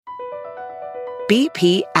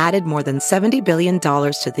BP added more than $70 billion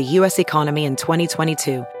to the U.S. economy in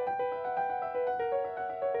 2022.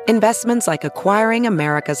 Investments like acquiring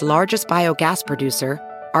America's largest biogas producer,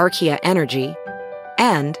 Archaea Energy,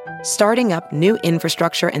 and starting up new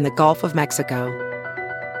infrastructure in the Gulf of Mexico.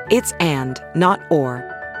 It's and, not or.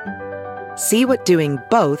 See what doing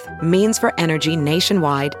both means for energy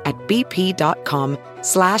nationwide at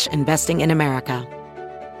bp.com/investing in America.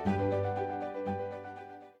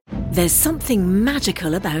 There's something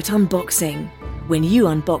magical about unboxing. When you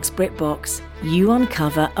unbox BritBox, you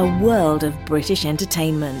uncover a world of British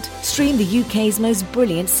entertainment. Stream the UK's most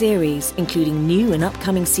brilliant series, including new and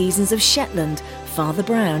upcoming seasons of Shetland, Father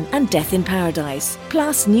Brown and Death in Paradise.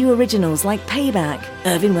 Plus new originals like Payback,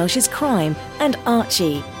 Irving Welsh's Crime and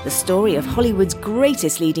Archie, the story of Hollywood's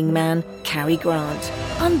greatest leading man, Cary Grant.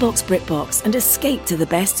 Unbox BritBox and escape to the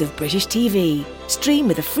best of British TV. Stream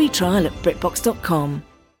with a free trial at BritBox.com.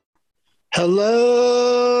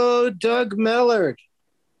 Hello, Doug Mellard.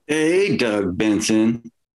 Hey, Doug Benson.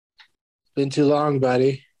 Been too long,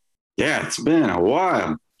 buddy. Yeah, it's been a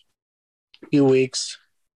while. Few weeks.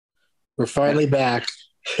 We're finally back.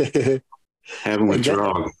 Having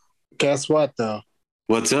withdrawal. Guess what, though?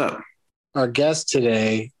 What's up? Our guest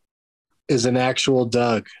today is an actual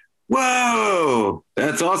Doug. Whoa!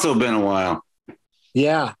 That's also been a while.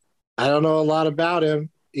 Yeah. I don't know a lot about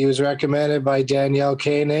him. He was recommended by Danielle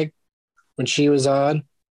Koenig when she was on.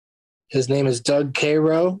 His name is Doug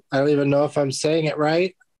Cairo. I don't even know if I'm saying it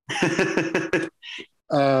right.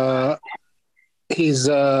 He's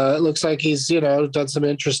looks like he's, done some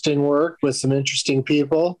interesting work with some interesting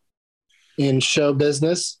people in show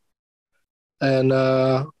business. And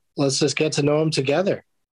let's just get to know him together.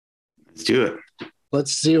 Let's do it.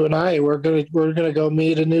 Let's you and I, we're gonna go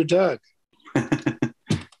meet a new Doug.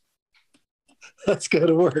 Let's go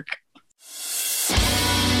to work.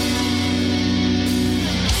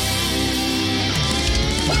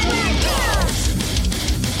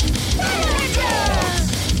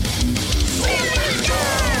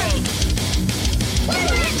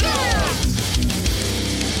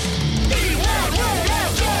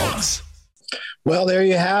 Well, there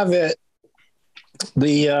you have it.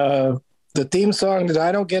 The theme song that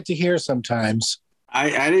I don't get to hear sometimes.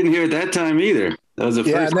 I didn't hear it that time either. That was the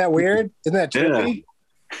first. Isn't that weird? Isn't that trippy?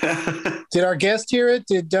 Yeah. Did our guest hear it?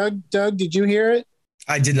 Did Doug, did you hear it?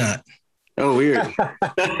 I did not. Oh, weird.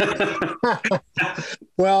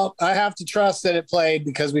 Well, I have to trust that it played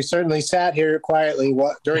because we certainly sat here quietly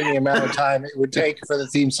during the amount of time it would take for the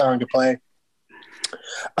theme song to play.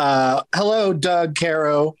 Hello, Doug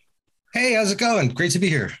Cairo. Hey, how's it going? Great to be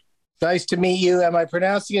here. Nice to meet you. Am I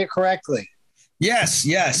pronouncing it correctly? Yes.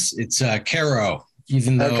 It's Cairo,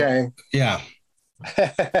 even though. Okay. Yeah.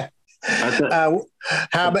 How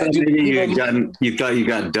about you thought you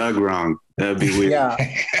got Doug wrong? That'd be weird. Yeah,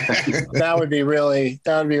 that would be really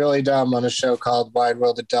dumb on a show called Wide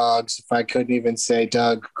World of Dogs if I couldn't even say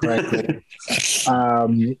Doug correctly.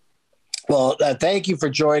 Well, thank you for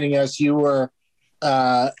joining us. You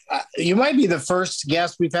might be the first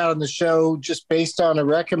guest we've had on the show just based on a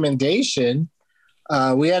recommendation.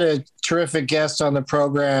 We had a terrific guest on the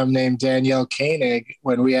program named Danielle Koenig.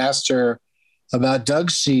 When we asked her about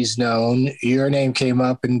Doug's She's Known, your name came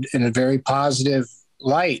up in a very positive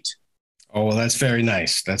light. Oh, well, that's very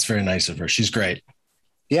nice. That's very nice of her. She's great.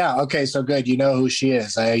 Yeah. Okay. So good. You know who she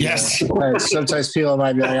is. Yes. Sometimes people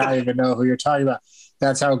might be like, I don't even know who you're talking about.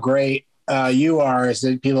 That's how great you are, is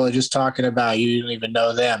that people are just talking about you. You don't even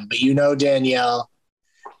know them, but you know Danielle.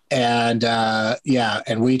 And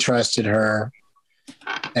and we trusted her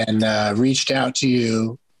and reached out to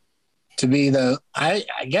you to be I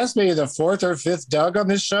guess maybe the fourth or fifth Doug on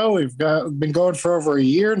this show. We've been going for over a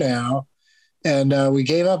year now. And we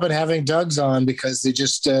gave up on having Dougs on because they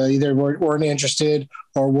just either weren't interested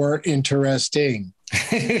or weren't interesting.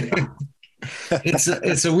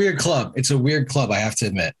 It's a weird club. It's a weird club, I have to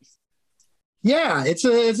admit. Yeah, it's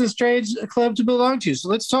a strange club to belong to. So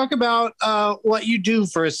let's talk about what you do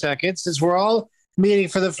for a second, since we're all meeting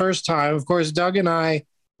for the first time. Of course, Doug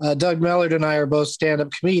Mellard and I are both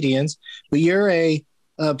stand-up comedians, but you're a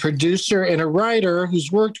producer and a writer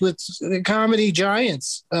who's worked with the comedy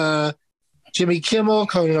giants. Jimmy Kimmel,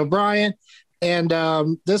 Conan O'Brien. And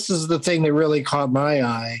this is the thing that really caught my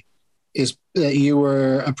eye, is that you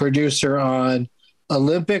were a producer on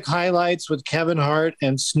Olympic Highlights with Kevin Hart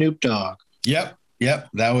and Snoop Dogg. Yep.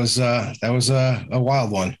 That was a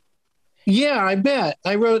wild one. Yeah, I bet.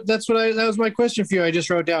 that was my question for you. I just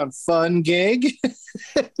wrote down fun gig.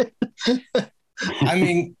 I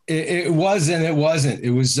mean, it was and it wasn't. It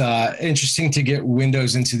was interesting to get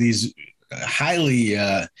windows into these highly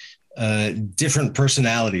different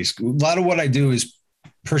personalities. A lot of what I do is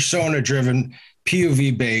persona driven,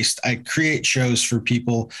 POV based. I create shows for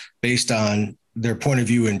people based on their point of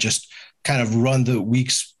view and just kind of run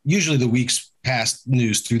usually the week's past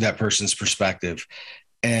news through that person's perspective.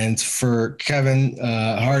 And for Kevin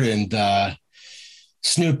Hart and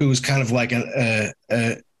Snoop, it was kind of like an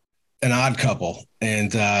odd couple.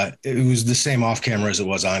 And it was the same off camera as it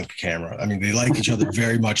was on camera. I mean, they like each other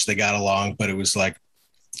very much. They got along, but it was like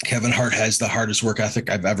Kevin Hart has the hardest work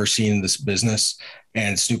ethic I've ever seen in this business.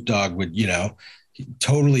 And Snoop Dogg would,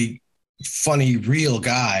 totally funny, real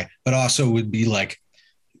guy, but also would be like,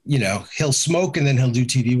 he'll smoke and then he'll do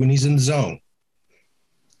TV when he's in the zone.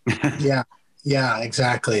 Yeah,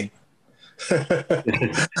 exactly.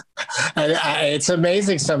 It's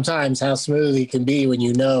amazing sometimes how smooth he can be when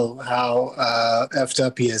you know how effed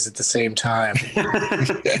up he is at the same time.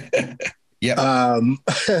 Yeah.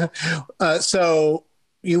 So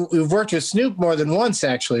you've worked with Snoop more than once,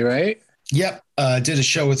 actually, right? Yep. Did a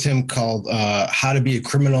show with him called How to Be a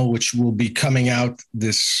Criminal, which will be coming out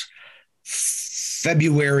this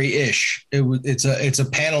February-ish. It's a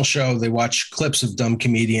panel show. They watch clips of dumb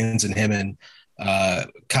comedians and him and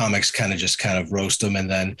comics kind of roast them. And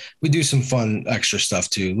then we do some fun extra stuff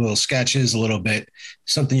too. Little sketches, a little bit,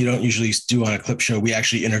 something you don't usually do on a clip show. We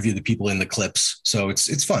actually interview the people in the clips. So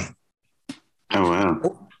it's fun. Oh,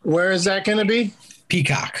 wow. Where is that going to be?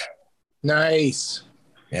 Peacock. Nice.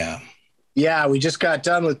 Yeah. Yeah. We just got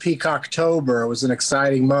done with Peacocktober. It was an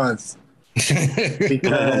exciting month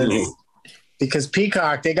because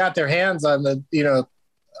Peacock, they got their hands on the,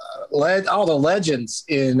 all the legends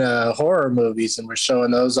in horror movies, and we're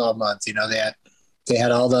showing those all month. They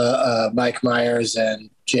had all the Mike Myers and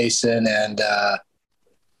Jason and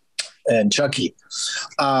Chucky.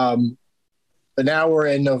 But now we're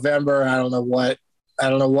in November. I don't know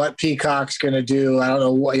what Peacock's going to do. I don't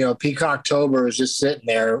know what, Peacocktober is just sitting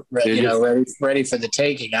there, ready for the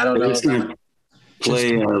taking. I don't know.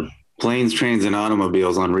 Play planes, trains, and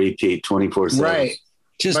automobiles on repeat 24/7. Right.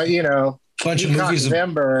 But bunch of movies.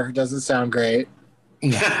 November doesn't sound great.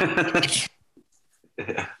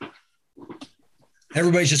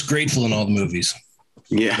 Everybody's just grateful in all the movies.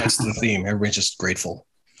 Yeah, that's the theme. Everybody's just grateful.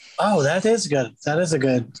 Oh, that is good. That is a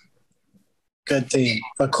good theme.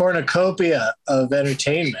 A cornucopia of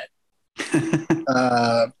entertainment.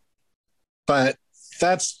 But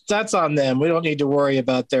that's on them. We don't need to worry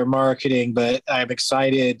about their marketing. But I'm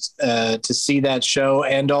excited to see that show.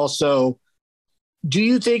 And also, do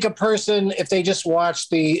you think a person, if they just watch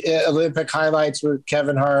the Olympic highlights with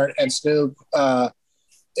Kevin Hart and Snoop, do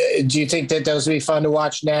you think that those would be fun to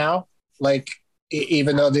watch now? Like,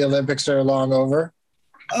 even though the Olympics are long over?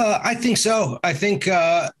 I think so. I think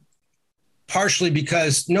partially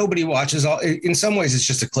because nobody watches all. In some ways, it's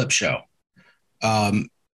just a clip show.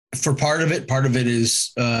 For part of it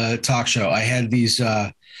is a talk show. I had these.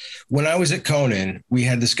 When I was at Conan, we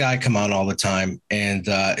had this guy come on all the time, and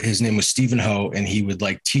his name was Stephen Ho, and he would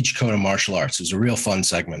teach Conan martial arts. It was a real fun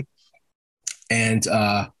segment. And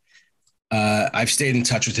I've stayed in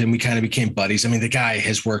touch with him. We kind of became buddies. I mean, the guy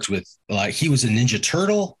has worked with, he was a Ninja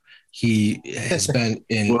Turtle. He has been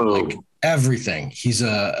in everything. He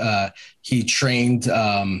trained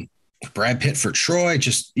Brad Pitt for Troy,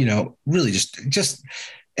 really just,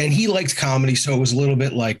 and he liked comedy. So it was a little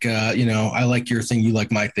bit like, I like your thing, you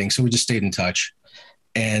like my thing. So we just stayed in touch.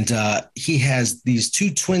 And he has these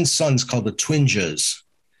two twin sons called the Twinjas.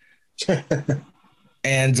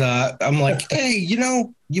 And I'm like, hey, you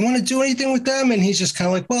want to do anything with them? And he's just kind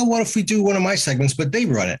of like, well, what if we do one of my segments, but they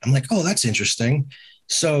run it? I'm like, oh, that's interesting.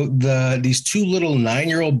 So these two little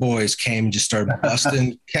 9-year-old boys came, just started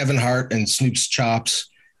busting Kevin Hart and Snoop's chops.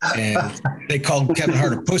 And they called Kevin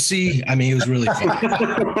Hart a pussy. I mean, it was really fun.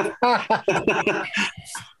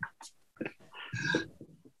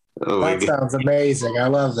 That sounds amazing. I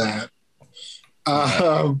love that.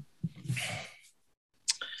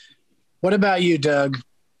 What about you, Doug?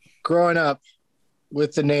 Growing up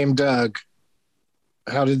with the name Doug,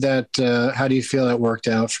 how do you feel that worked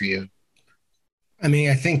out for you? I mean,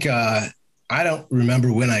 I think I don't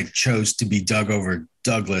remember when I chose to be Doug over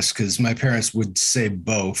Douglas, because my parents would say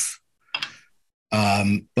both.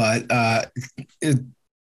 But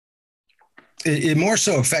it more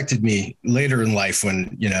so affected me later in life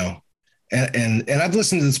when, and I've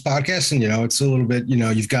listened to this podcast, and, it's a little bit,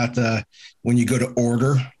 you've got when you go to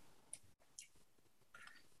order,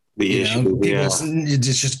 people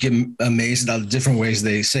just get amazed at all the different ways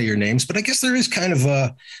they say your names. But I guess there is kind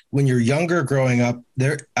of when you're younger growing up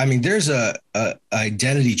there's a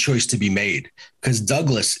identity choice to be made, because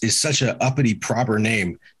Douglas is such an uppity proper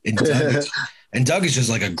name. And Doug is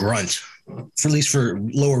just like a grunt. for at least for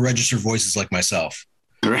lower register voices like myself.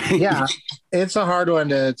 Right. Yeah, it's a hard one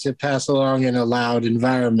to pass along in a loud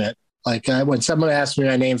environment. Like when someone asks me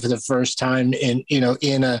my name for the first time in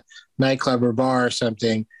a nightclub or bar or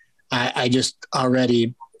something, I just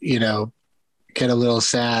already, get a little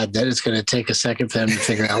sad that it's going to take a second for them to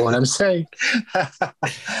figure out what I'm saying.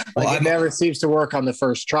 It never seems to work on the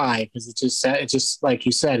first try because it's just like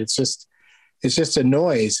you said, it's just a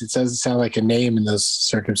noise. It doesn't sound like a name in those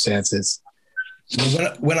circumstances.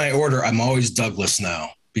 When I order, I'm always Douglas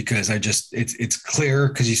now because it's clear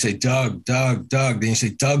because you say Doug, then you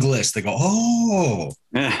say Douglas. They go, oh,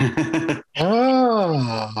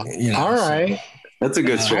 all right. That's a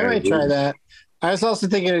good strategy. I might try that. I was also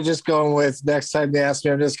thinking of just going with next time they ask me,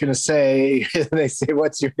 I'm just going to say, they say,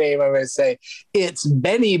 what's your name? I'm going to say, it's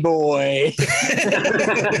Benny Boy.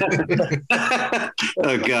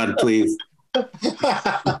 Oh, God, please.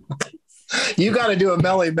 You got to do a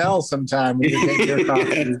Melly Mel sometime when you get your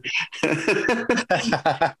coffee.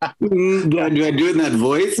 Do I do it in that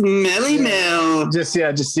voice? Melly Mel. Just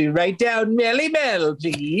write down Melly Mel,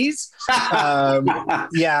 please.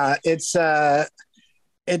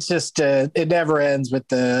 It's just it never ends with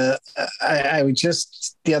the I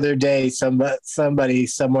just the other day somebody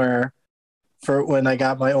somewhere for when I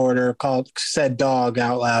got my order said dog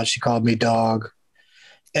out loud. She called me dog,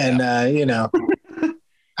 and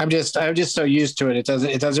I'm just so used to it.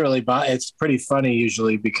 It doesn't really bother. It's pretty funny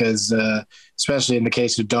usually because especially in the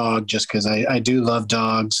case of dog, just because I do love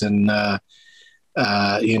dogs and so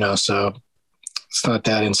it's not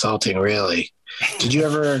that insulting really. Did you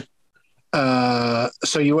ever?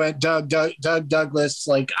 So you went Doug Douglas.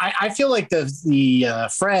 Like I feel like the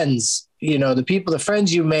friends, the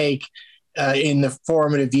friends you make in the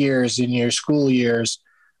formative years, in your school years,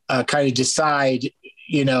 kind of decide,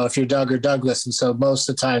 if you're Doug or Douglas. And so most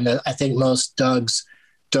of the time, I think most Dougs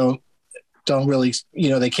don't really,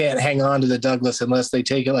 they can't hang on to the Douglas unless they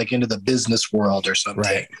take it like into the business world or something.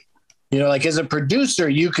 Right. Like as a producer,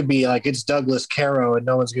 you could be like, it's Douglas Caro, and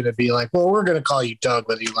no one's going to be like, well, we're going to call you Doug,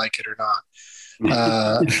 whether you like it or not.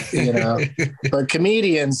 But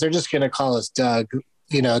comedians, they're just going to call us Doug.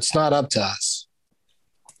 It's not up to us.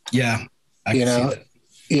 Yeah.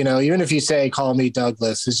 Even if you say, call me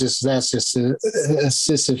Douglas, that's just a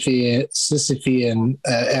Sisyphean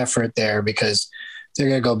effort there because they're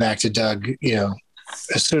going to go back to Doug,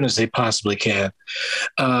 as soon as they possibly can.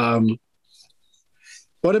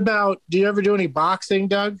 What about, do you ever do any boxing,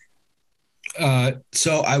 Doug?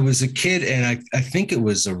 So I was a kid and I think it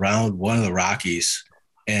was around one of the Rockies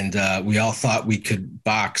and we all thought we could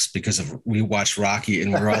box because we watched Rocky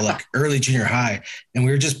and we were all like early junior high and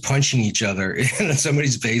we were just punching each other in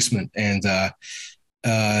somebody's basement. And,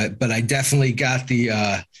 but I definitely got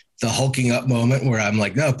the hulking up moment where I'm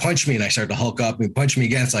like, no, punch me. And I start to hulk up and punch me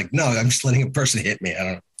again. It's like, no, I'm just letting a person hit me. I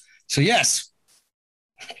don't know. So yes.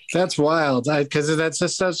 That's wild because that's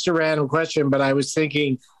such a random question. But I was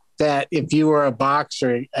thinking that if you were a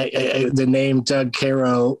boxer, the name Doug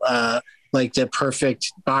Caro, like the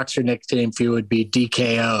perfect boxer nickname for you would be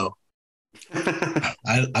DKO.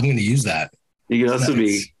 I'm going to use that. You could also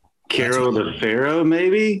be Caro the Pharaoh,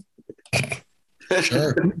 maybe?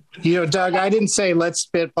 Sure. Doug, I didn't say let's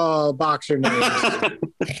spitball boxer names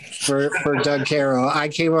for Doug Caro. I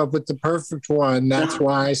came up with the perfect one. That's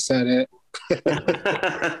why I said it. Can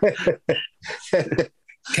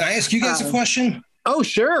I ask you guys a question? Oh,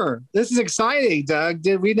 sure. This is exciting, Doug.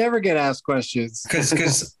 Did we never get asked questions?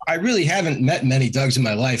 Because I really haven't met many Dougs in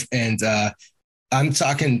my life. And I'm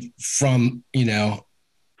talking from,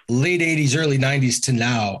 late 80s, early 90s to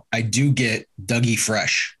now, I do get Dougie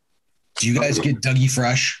Fresh. Do you guys get Dougie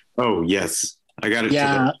Fresh? Oh, yes. I got it.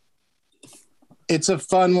 Yeah. Today. It's a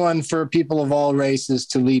fun one for people of all races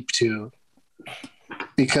to leap to.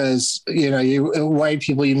 Because, white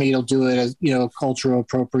people you meet will do it as, cultural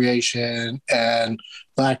appropriation, and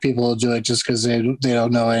black people will do it just because they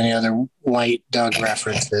don't know any other white Doug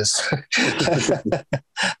references.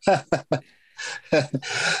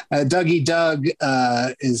 Dougie Doug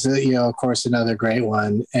is, of course, another great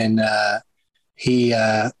one. And he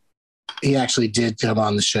actually did come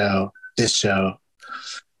on this show.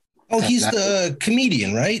 Oh, he's the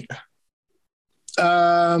comedian, right?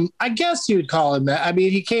 I guess you would call him that. I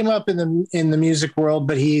mean, he came up in the music world,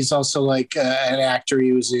 but he's also like an actor.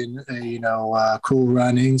 He was in, Cool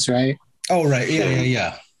Runnings, right? Oh, right.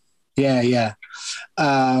 Yeah.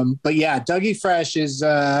 But yeah, Dougie Fresh is.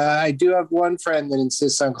 I do have one friend that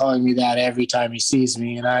insists on calling me that every time he sees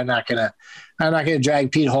me, and I'm not gonna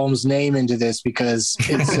drag Pete Holmes' name into this because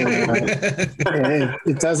it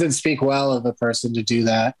doesn't speak well of a person to do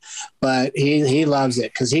that. But he loves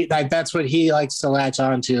it because that's what he likes to latch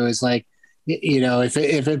onto is like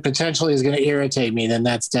if it potentially is going to irritate me, then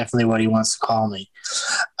that's definitely what he wants to call me.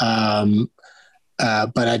 But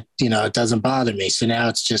it doesn't bother me. So now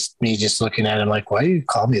it's just me just looking at him like, why do you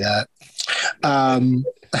call me that? I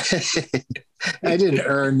didn't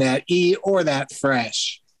earn that E or that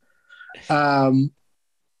fresh.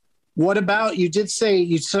 What about, you did say,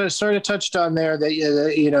 you sort of touched on there that,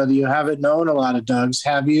 you haven't known a lot of Dougs.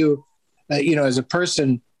 Have you, as a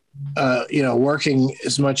person, working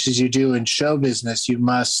as much as you do in show business, there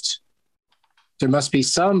must be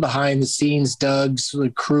some behind the scenes Dougs,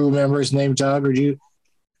 like crew members named Doug, or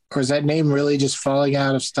is that name really just falling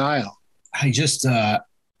out of style? I just,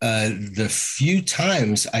 the few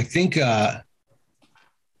times I think I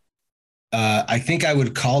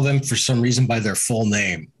would call them for some reason by their full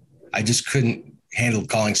name. I just couldn't handle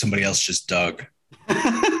calling somebody else just Doug.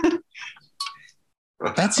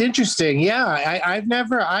 That's interesting. Yeah.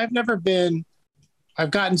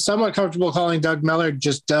 I've gotten somewhat comfortable calling Doug Mellard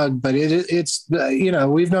just Doug, but it's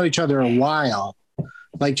we've known each other a while.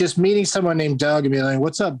 Like just meeting someone named Doug and being like,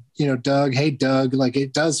 what's up? Doug, hey Doug, like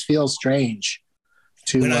it does feel strange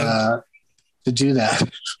to do that.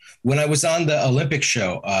 When I was on the Olympic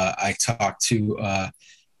show, I talked to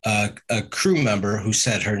a crew member who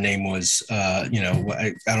said her name was, I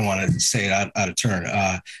don't want to say it out of turn,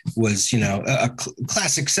 was, a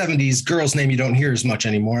classic 70s girl's name you don't hear as much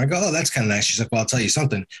anymore. I go, oh, that's kind of nice. She's like, well, I'll tell you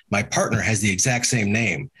something. My partner has the exact same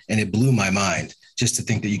name. And it blew my mind just to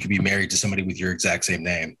think that you could be married to somebody with your exact same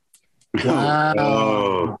name. Wow.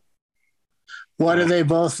 Oh. What are they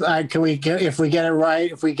both? If we get it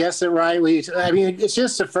right, if we guess it right, it's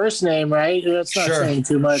just the first name, right? It's not saying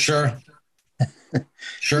too much. Sure.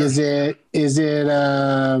 Sure. Is it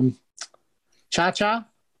Cha-Cha?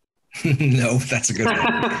 No, that's a good one.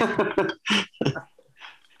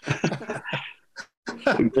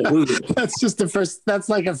 That's just the first. That's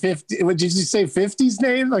like a 50. What did you say? 50s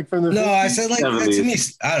name, like from the? No, 50s? I said like 70s. to me.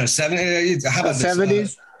 I don't know. 70s. How about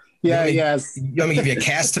 70s? Yeah, yes. You want me to give you a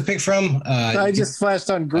cast to pick from? I just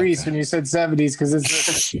flashed on Grease when you said 70s because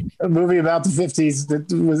it's a movie about the 50s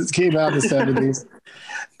that came out in the 70s.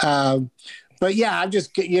 But yeah, I'm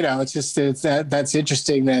just, that's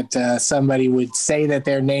interesting that somebody would say that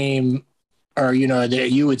their name, or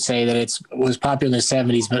that you would say that it was popular in the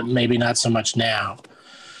 70s, but maybe not so much now.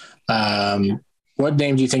 What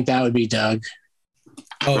name do you think that would be, Doug?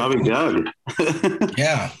 Probably Doug.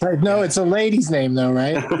 Yeah. No, it's a lady's name though,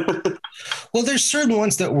 right? Well, there's certain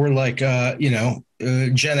ones that were like,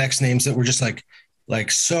 Gen X names that were just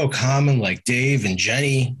like so common, like Dave and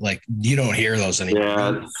Jenny. Like you don't hear those anymore.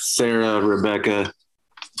 Yeah, Sarah, Rebecca.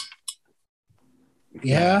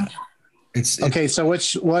 Yeah. It's okay. So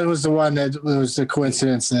what was the one that was the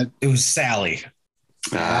coincidence that it was Sally?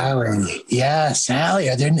 Sally. Yeah, Sally.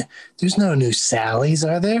 There's no new Sallys,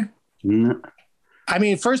 are there? No. I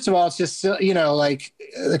mean, first of all, it's just, like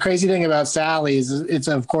the crazy thing about Sally is it's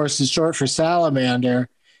of course is short for salamander.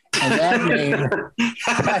 And that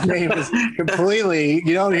name is completely,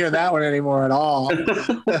 you don't hear that one anymore at all.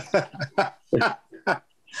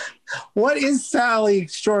 What is Sally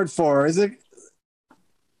short for? Is it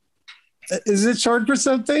short for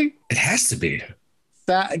something? It has to be.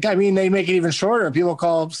 I mean, they make it even shorter. People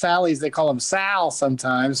call Sally's, they call them Sal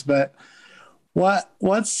sometimes, but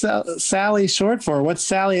what's Sally short for? What's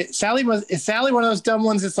Sally? Is Sally one of those dumb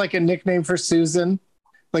ones that's like a nickname for Susan?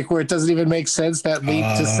 Like where it doesn't even make sense, that leap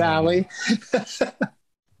to Sally.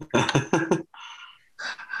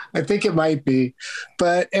 I think it might be.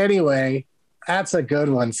 But anyway, that's a good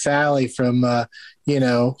one. Sally from,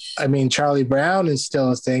 Charlie Brown is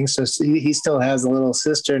still a thing. So he still has a little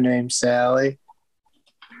sister named Sally.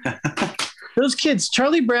 Those kids,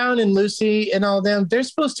 Charlie Brown and Lucy and all them, they're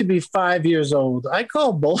supposed to be 5 years old. I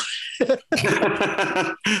call bullshit.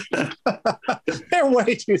 They're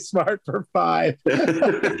way too smart for 5.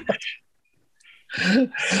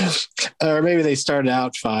 Or maybe they started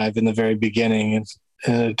out 5 in the very beginning and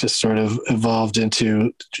it just sort of evolved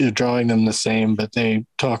into drawing them the same, but they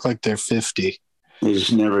talk like they're 50. They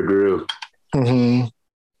just never grew. Mm-hmm.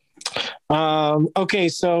 Okay,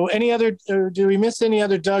 so do we miss any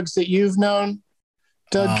other Dougs that you've known?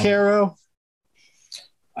 Doug Caro?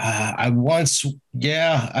 I worked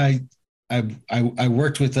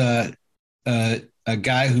with a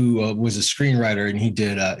guy who was a screenwriter, and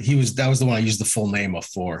that was the one I used the full name of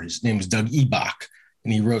for. His name was Doug Ebach,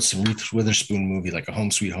 and he wrote some Reese Witherspoon movie, like a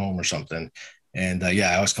Home Sweet Home or something. And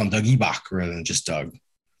I always call him Doug Ebach rather than just Doug.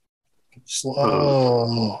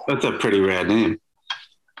 Whoa. That's a pretty rad name.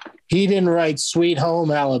 He didn't write Sweet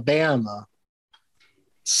Home Alabama.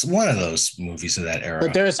 It's one of those movies of that era.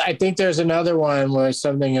 But I think there's another one where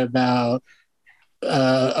something about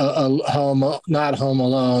not Home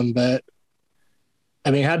Alone, but I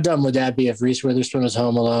mean, how dumb would that be if Reese Witherspoon was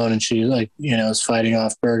home alone and she is fighting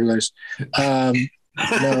off burglars? No,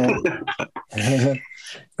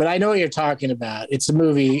 but I know what you're talking about. It's a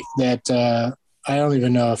movie that I don't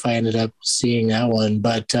even know if I ended up seeing that one,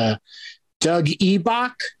 but Doug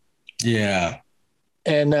Ebach. Yeah.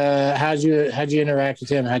 And how'd you interact with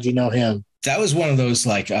him? How'd you know him? That was one of those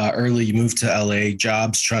early move to LA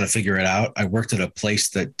jobs, trying to figure it out. I worked at a place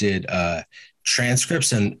that did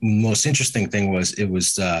transcripts, and most interesting thing was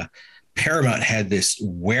Paramount had this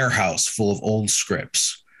warehouse full of old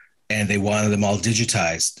scripts, and they wanted them all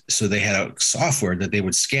digitized. So they had a software that they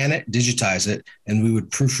would scan it, digitize it, and we would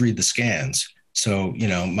proofread the scans. So,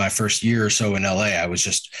 my first year or so in LA, I was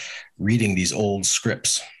just reading these old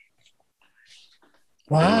scripts.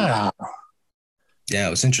 Wow. Yeah, it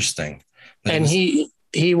was interesting. But and he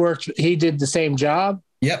did the same job?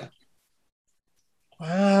 Yep.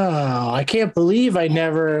 Wow. I can't believe I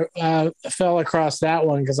never fell across that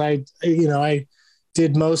one, because I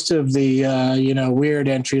did most of the, weird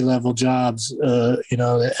entry-level jobs, the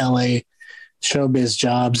LA showbiz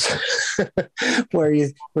jobs where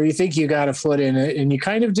you think you got a foot in it, and you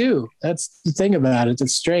kind of do. That's the thing about it.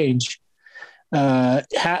 It's strange.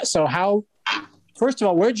 First of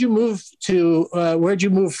all, where'd you move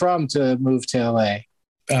from to move to LA?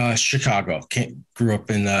 Chicago. Grew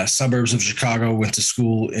up in the suburbs of Chicago, went to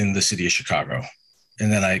school in the city of Chicago.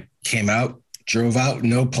 And then I came out, drove out,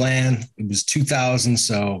 no plan. It was 2000.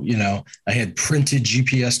 So, I had printed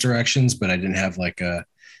GPS directions, but I didn't have a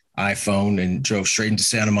iPhone, and drove straight into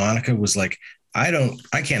Santa Monica. Was like, I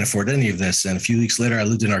can't afford any of this. And a few weeks later, I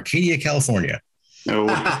lived in Arcadia, California.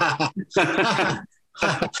 Oh.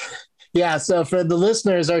 Yeah. So for the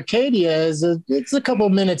listeners, Arcadia it's a couple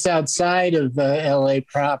minutes outside of LA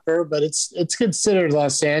proper, but it's considered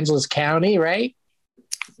Los Angeles County, right?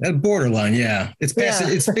 Borderline. Yeah. It's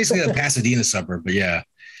basically a Pasadena suburb, but yeah.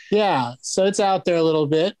 Yeah. So it's out there a little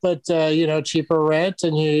bit, but cheaper rent,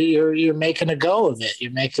 and you're making a go of it.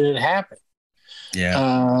 You're making it happen.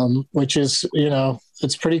 Yeah. Which is,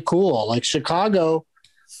 it's pretty cool. Like Chicago,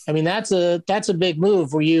 I mean, that's a big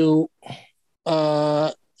move. Were you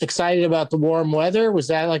excited about the warm weather? Was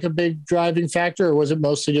that like a big driving factor, or was it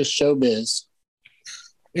mostly just showbiz?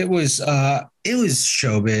 It was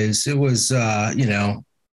showbiz. It was,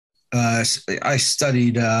 I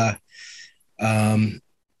studied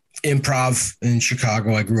improv in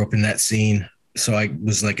Chicago. I grew up in that scene. So I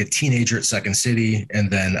was like a teenager at Second City, and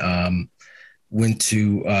then went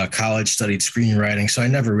to college, studied screenwriting. So I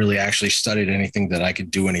never really actually studied anything that I could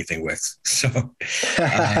do anything with. So,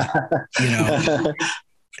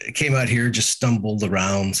 came out here, just stumbled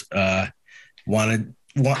around,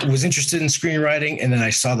 was interested in screenwriting. And then I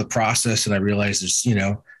saw the process, and I realized there's,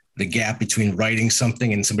 the gap between writing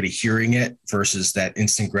something and somebody hearing it versus that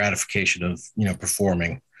instant gratification of,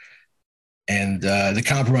 performing. And the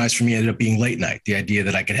compromise for me ended up being late night. The idea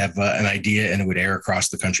that I could have an idea and it would air across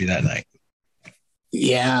the country that night.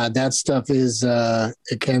 Yeah, that stuff is,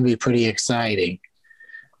 it can be pretty exciting,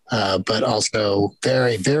 but also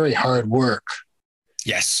very, very hard work.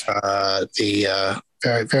 Yes. The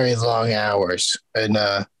very, very long hours, and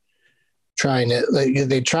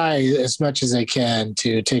they try as much as they can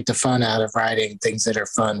to take the fun out of writing things that are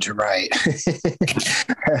fun to write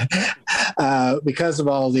because of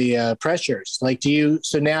all the pressures.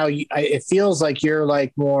 So now it feels like you're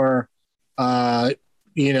like more,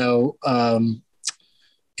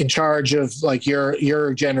 in charge of like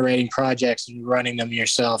you're generating projects and running them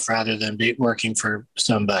yourself rather than working for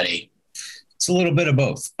somebody. It's a little bit of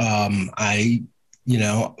both.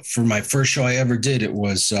 For my first show I ever did, it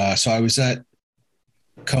was, so I was at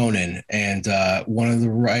Conan, and one of the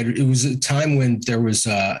writers, it was a time when there was,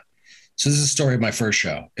 so this is a story of my first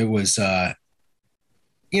show. It was,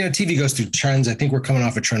 TV goes through trends. I think we're coming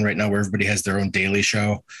off a trend right now where everybody has their own daily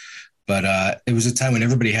show, but it was a time when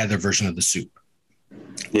everybody had their version of The Soup.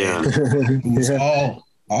 Yeah. It was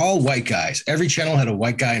all white guys. Every channel had a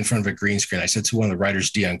white guy in front of a green screen. I said to one of the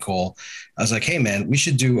writers, Dion Cole, I was like, hey man, we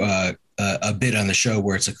should do a bit on the show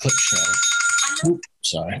where it's a clip show. Oops,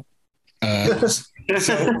 sorry.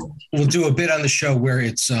 So we'll do a bit on the show where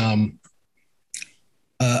it's a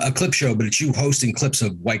clip show, but it's you hosting clips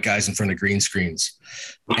of white guys in front of green screens.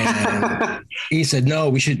 And he said, no,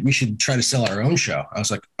 we should try to sell our own show. I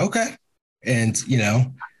was like, okay. And,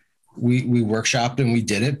 we workshopped and we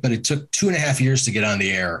did it, but it took 2.5 years to get on the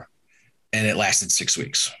air, and it lasted 6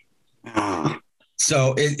 weeks.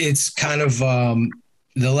 So it's kind of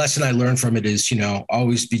the lesson I learned from it is,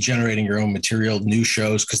 always be generating your own material, new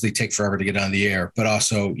shows, because they take forever to get on the air. But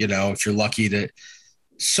also, if you're lucky to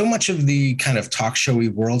so much of the kind of talk showy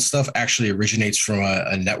world stuff actually originates from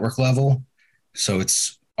a network level. So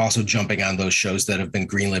it's also jumping on those shows that have been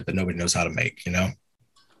greenlit, but nobody knows how to make, you know?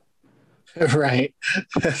 Right.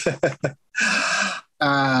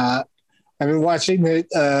 I've been watching it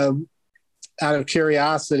out of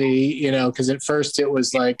curiosity, you know, because at first it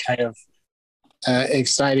was like kind of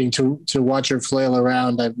exciting to watch her flail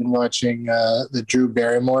around. I've been watching the Drew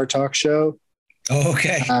Barrymore talk show. Oh,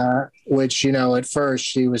 okay. Which, you know, at first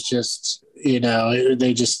she was just, you know,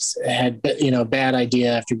 they just had, you know, bad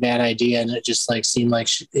idea after bad idea. And it just like seemed like,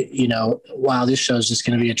 you know, wow, this show's just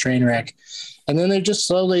going to be a train wreck. And then they just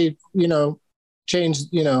slowly, you know, changed,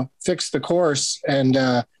 you know, fixed the course. And,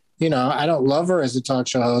 you know, I don't love her as a talk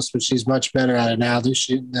show host, but she's much better at it now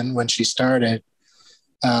than when she started.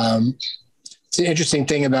 It's an interesting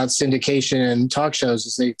thing about syndication and talk shows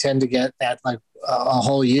is they tend to get that like a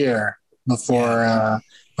whole year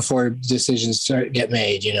before decisions get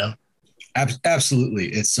made, you know? Absolutely.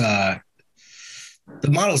 It's the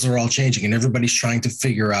models are all changing and everybody's trying to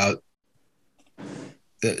figure out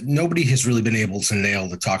that nobody has really been able to nail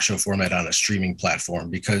the talk show format on a streaming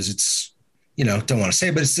platform because it's, you know, don't want to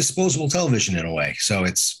say, but it's disposable television in a way. So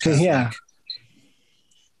it's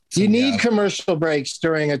you need commercial breaks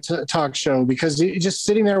during a talk show because you're just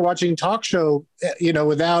sitting there watching talk show, you know,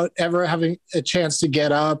 without ever having a chance to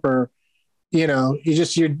get up or, you know, you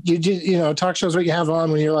just, you know, talk shows what you have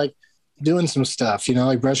on when you're like doing some stuff, you know,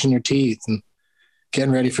 like brushing your teeth and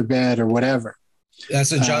getting ready for bed or whatever.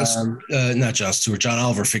 That's what not Jon Stewart, John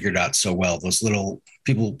Oliver figured out so well. Those little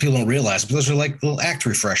people don't realize, but those are like little act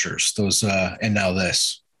refreshers. Those and now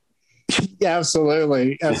this. Yeah,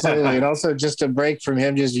 absolutely. And also just a break from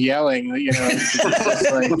him just yelling, you know,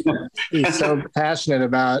 like, he's so passionate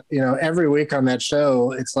about, you know, every week on that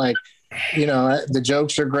show, it's like, you know, the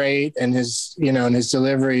jokes are great and his, you know, and his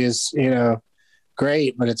delivery is, you know,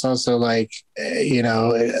 great, but it's also like, you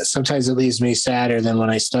know, sometimes it leaves me sadder than when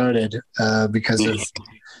I started because of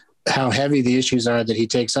how heavy the issues are that he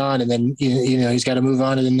takes on. And then, you know, he's got to move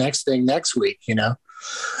on to the next thing next week, you know?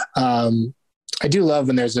 I do love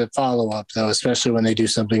when there's a follow-up though, especially when they do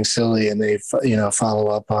something silly and they, you know, follow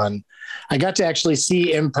up on, I got to actually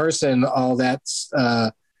see in person all that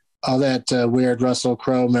weird Russell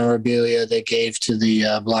Crowe memorabilia they gave to the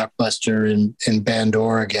Blockbuster in Bend,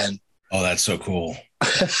 Oregon. Oh, that's so cool.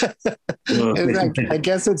 I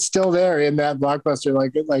guess it's still there in that Blockbuster.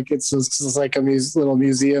 Like it's just like a little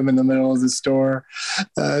museum in the middle of the store.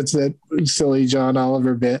 It's that silly John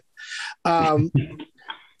Oliver bit.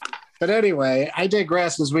 But anyway, I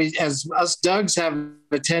digress as us Dougs have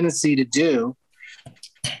a tendency to do.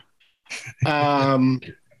 I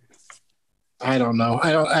don't know.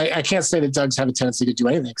 I can't say that Dougs have a tendency to do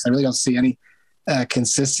anything because I really don't see any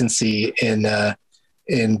consistency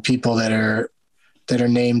in people that are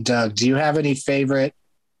named Doug. Do you have any favorite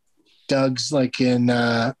Dougs like in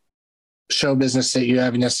show business that you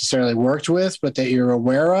haven't necessarily worked with, but that you're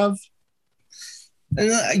aware of?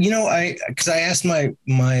 You know, because I asked my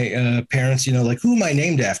parents, you know, like, who am I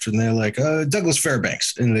named after? And they're like, Douglas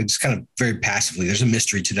Fairbanks. And they just kind of very passively, there's a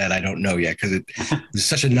mystery to that I don't know yet because it's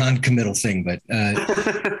such a non-committal thing. But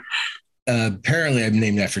apparently I'm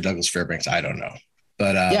named after Douglas Fairbanks. I don't know.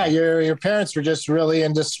 But yeah, your parents were just really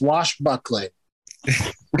into swashbuckling.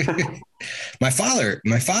 My father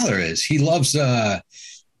is. He loves the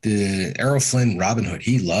Errol Flynn Robin Hood.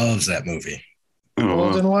 He loves that movie.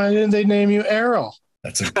 Well, then why didn't they name you Errol?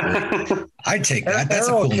 That's a great. I'd take that. That's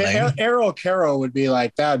Errol, a cool name. Errol Carroll would be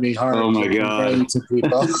like that. Would be hard. Oh my god! To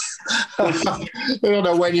people. I don't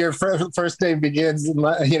know when your first name begins.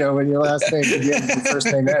 You know when your last name begins. Your first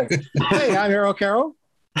name ends. Hey, I'm Errol Carroll.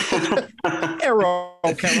 Errol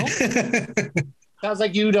Carroll. Sounds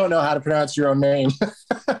like you don't know how to pronounce your own name.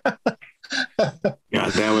 Yeah,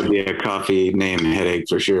 that would be a coffee name headache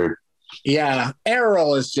for sure. Yeah,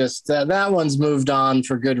 Errol is just that one's moved on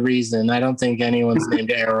for good reason. I don't think anyone's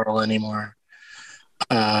named Errol anymore.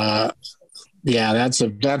 Yeah, that's a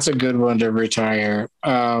good one to retire.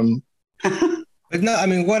 But no, I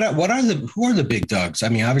mean, who are the big Dougs? I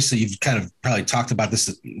mean, obviously you've kind of probably talked about this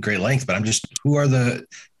at great length, but who are the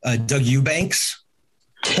Doug Eubanks?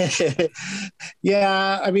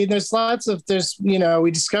 Yeah, I mean, you know,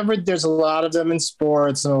 we discovered there's a lot of them in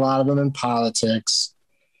sports and a lot of them in politics.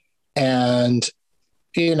 And,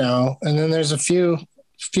 you know, and then there's a few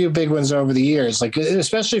big ones over the years, like,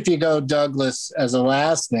 especially if you go Douglas as a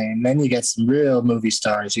last name, then you get some real movie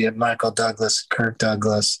stars. You have Michael Douglas, Kirk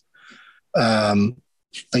Douglas. But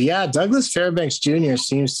yeah, Douglas Fairbanks Jr.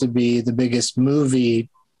 seems to be the biggest movie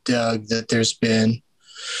Doug that there's been.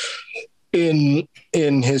 in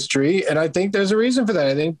history, and I think there's a reason for that.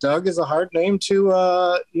 I think Doug is a hard name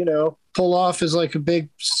to pull off as like a big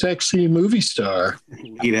sexy movie star,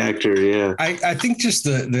 lead actor. Yeah, I think just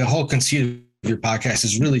the whole conceit of your podcast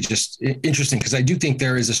is really just interesting, because I do think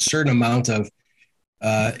there is a certain amount of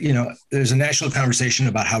there's a national conversation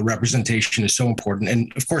about how representation is so important,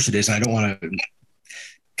 and of course it is, and I don't want to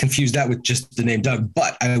confuse that with just the name Doug,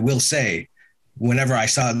 but I will say, whenever I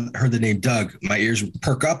heard the name Doug, my ears would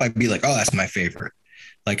perk up. I'd be like, oh, that's my favorite.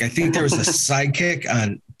 Like, I think there was a sidekick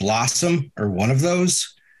on Blossom, or one of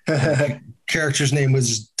those. Character's name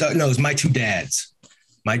was Doug. No, it was My Two Dads.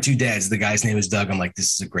 My Two Dads. The guy's name is Doug. I'm like,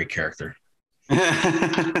 this is a great character.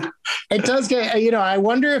 It does get, I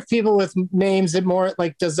wonder if people with names that more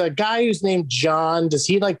like, does a guy who's named John, does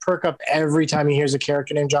he like perk up every time he hears a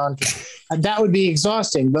character named John? That would be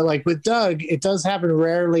exhausting. But like with Doug, it does happen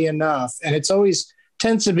rarely enough. And it's always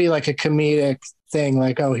tends to be like a comedic thing,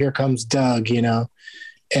 like, oh, here comes Doug, and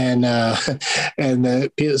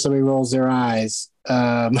somebody rolls their eyes.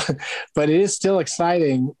 But it is still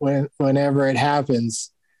exciting whenever it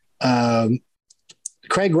happens.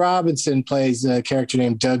 Craig Robinson plays a character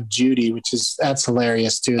named Doug Judy, that's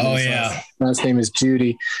hilarious too. Oh yeah. Last name is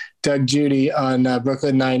Judy, Doug Judy on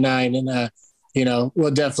Brooklyn Nine-Nine. And,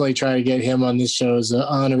 we'll definitely try to get him on this show as an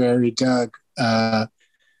honorary Doug. Yeah.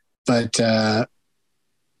 And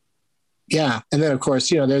then of course,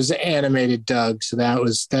 there's the animated Doug. So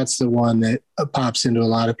that's the one that pops into a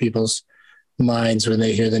lot of people's minds when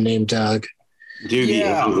they hear the name Doug.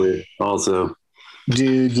 Doogie also.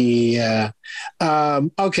 Doogie.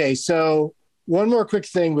 Okay, so one more quick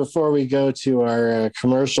thing before we go to our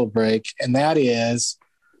commercial break, and that is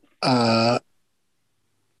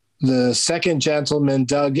the second gentleman,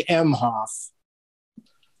 Doug Emhoff.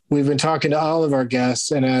 We've been talking to all of our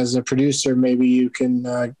guests, and as a producer, maybe you can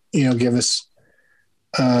give us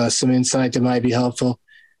some insight that might be helpful.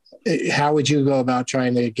 How would you go about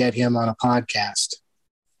trying to get him on a podcast?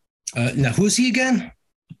 Now, who's he again?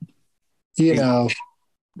 The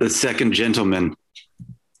second gentleman.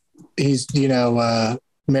 He's,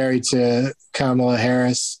 married to Kamala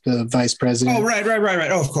Harris, the vice president. Oh, right.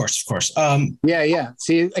 Oh, of course. Yeah.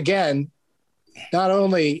 See, again, not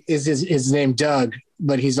only is his name Doug,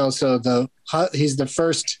 but he's also the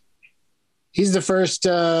first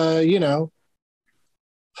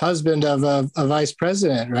husband of a vice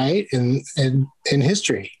president, right? In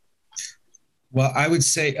history. Well, I would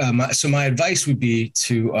say, my advice would be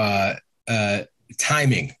to,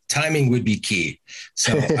 timing would be key.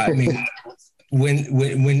 So, I mean, when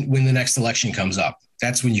the next election comes up,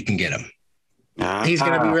 that's when you can get him. He's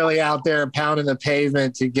going to be really out there pounding the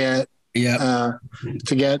pavement to get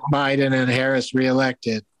Biden and Harris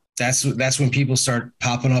reelected. That's when people start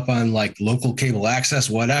popping up on like local cable access,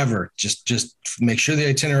 whatever. Just make sure the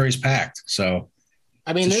itinerary is packed. So,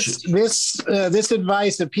 I mean, this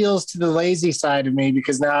advice appeals to the lazy side of me,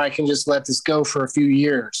 because now I can just let this go for a few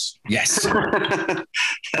years. Yes. That's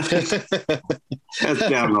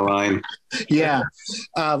down the line. Yeah.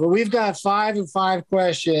 But we've got 5 and 5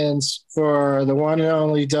 questions for the one and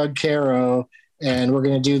only Doug Caro, and we're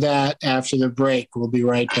going to do that after the break. We'll be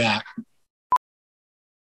right back.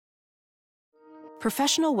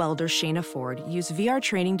 Professional welder Shayna Ford used VR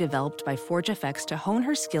training developed by ForgeFX to hone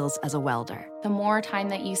her skills as a welder. The more time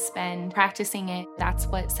that you spend practicing it, that's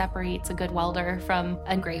what separates a good welder from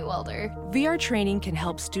a great welder. VR training can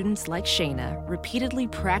help students like Shayna repeatedly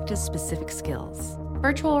practice specific skills.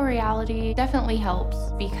 Virtual reality definitely helps,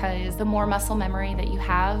 because the more muscle memory that you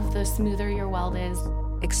have, the smoother your weld is.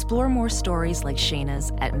 Explore more stories like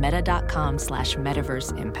Shayna's at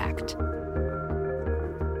meta.com/metaverseimpact.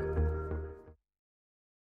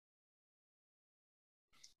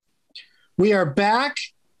 We are back,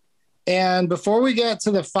 and before we get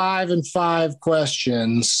to the 5 and 5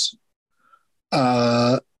 questions,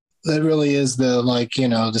 that really is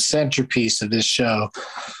the centerpiece of this show.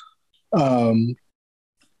 Would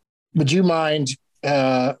you mind?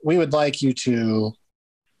 We would like you to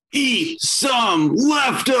eat some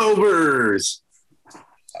leftovers.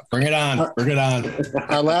 Bring it on.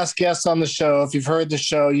 Our last guest on the show, if you've heard the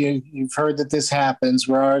show, you've heard that this happens.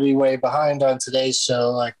 We're already way behind on today's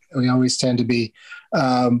show, like we always tend to be.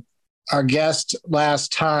 Our guest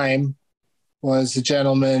last time was a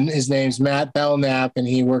gentleman. His name's Matt Belknap, and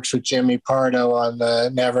he works with Jimmy Pardo on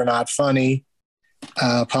the Never Not Funny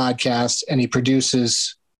podcast, and he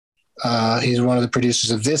produces. He's one of the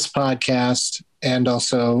producers of this podcast and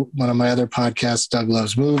also one of my other podcasts, Doug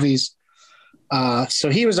Loves Movies. So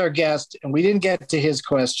he was our guest, and we didn't get to his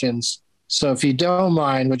questions. So if you don't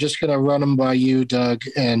mind, we're just going to run them by you, Doug,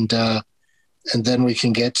 and then we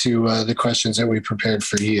can get to the questions that we prepared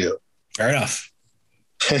for you. Fair enough.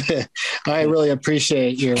 I really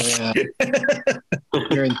appreciate your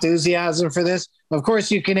enthusiasm for this. Of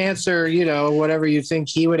course, you can answer, whatever you think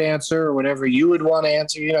he would answer or whatever you would want to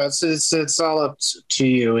answer. It's all up to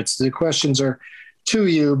you. The questions are to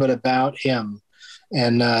you, but about him.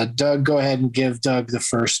 And Doug, go ahead and give Doug the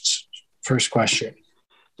first question.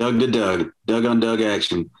 Doug to Doug. Doug on Doug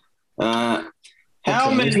action. How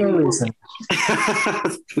many? No reason.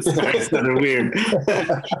 That's kind of weird.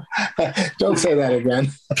 Don't say that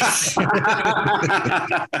again.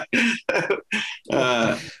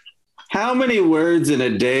 How many words in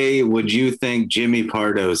a day would you think Jimmy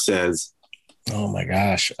Pardo says? Oh my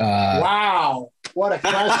gosh. Wow. What a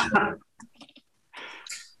question.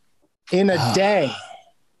 In a day,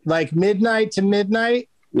 like midnight to midnight?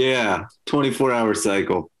 Yeah. 24-hour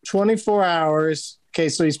cycle. 24 hours. Okay,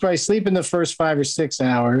 so he's probably sleeping the first 5 or 6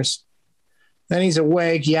 hours. Then he's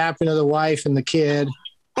awake, yapping to the wife and the kid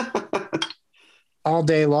all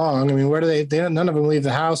day long. I mean, where do they none of them leave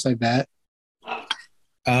the house, I bet.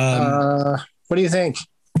 What do you think?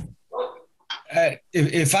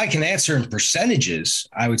 If I can answer in percentages,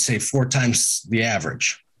 I would say 4 times the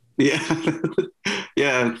average. Yeah.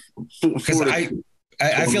 Yeah. Because I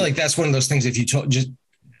feel like that's one of those things. If you just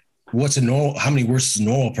how many words does a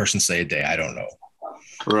normal person say a day? I don't know.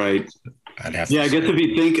 Right. I'd have to I guess if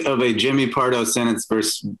you think of a Jimmy Pardo sentence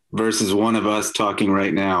versus one of us talking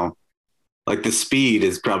right now, like the speed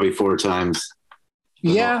is probably 4 times.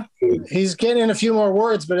 Yeah, he's getting in a few more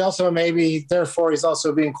words, but also maybe therefore he's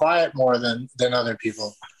also being quiet more than other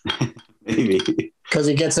people. Maybe. Because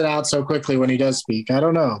he gets it out so quickly when he does speak. I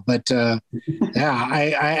don't know. But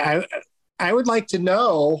I would like to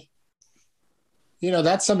know,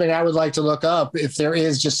 that's something I would like to look up, if there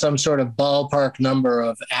is just some sort of ballpark number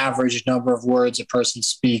of average number of words a person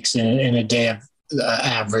speaks in a day of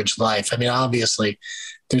average life. I mean, obviously,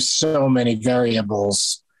 there's so many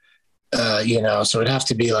variables, so it'd have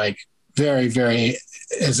to be like very, very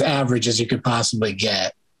as average as you could possibly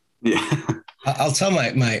get. Yeah. I'll tell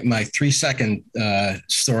my 3-second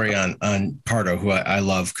story on Pardo, who I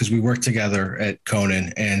love, because we worked together at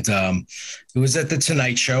Conan, and it was at the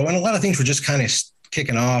Tonight Show, and a lot of things were just kind of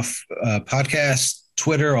kicking off, podcast,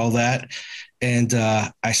 Twitter, all that. And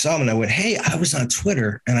I saw him and I went, hey, I was on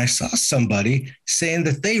Twitter and I saw somebody saying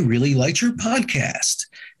that they really liked your podcast.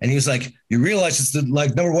 And he was like, you realize it's the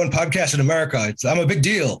number 1 podcast in America. I'm a big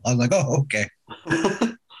deal. I was like, oh, okay.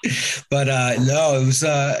 But no, it was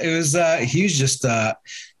he was just, I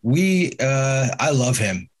love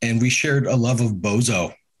him, and we shared a love of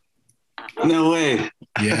Bozo. No way.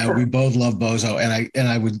 Yeah. We both love Bozo. And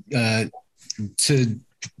I would, to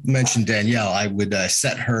mention Danielle, I would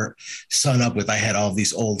set her son up with, I had all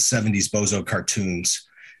these old 70s Bozo cartoons.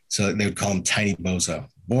 So they would call him Tiny Bozo.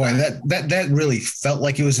 Boy, that really felt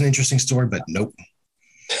like it was an interesting story, but nope.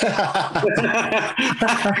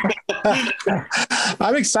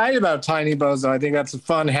 I'm excited about Tiny Bozo. I think that's a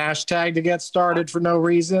fun hashtag to get started for no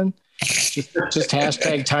reason. Just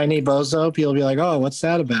hashtag Tiny Bozo. People will be like, oh, what's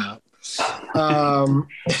that about?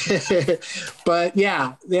 But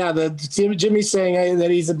yeah, Jimmy's saying that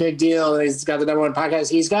he's a big deal and he's got the number 1 podcast.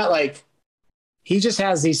 He's got he just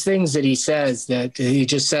has these things that he says that he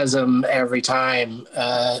just says them every time,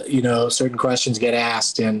 certain questions get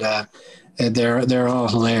asked, and they're all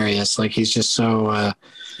hilarious. Like, he's just so,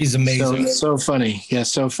 he's amazing. So funny. Yeah.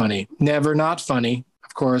 So funny. Never Not Funny,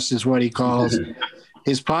 of course, is what he calls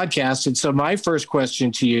his podcast. And so my first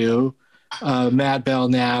question to you, Matt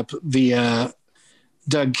Belknap via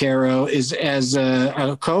Doug Caro, is as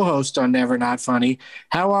a co-host on Never Not Funny,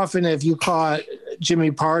 how often have you caught Jimmy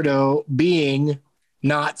Pardo being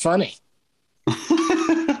not funny?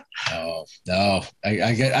 No.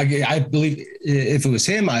 I believe if it was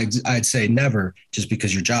him, I'd say never, just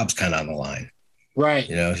because your job's kind of on the line. Right.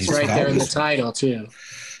 He's right there in the title too.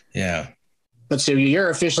 Yeah. But so you're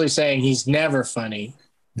officially saying he's never funny.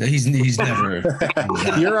 He's never.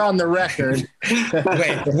 You're on the record.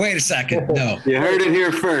 Wait a second. No. You heard it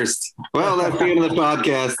here first. Well, that's the end of the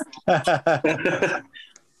podcast.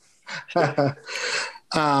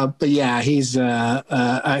 But yeah, he's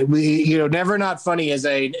Never Not Funny is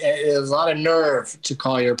a lot of nerve to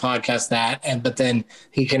call your podcast that, but then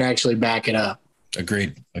he can actually back it up.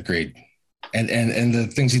 Agreed. And the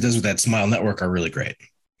things he does with that Smile Network are really great.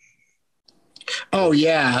 Oh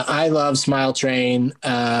yeah, I love Smile Train.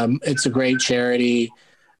 It's a great charity.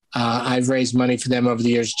 I've raised money for them over the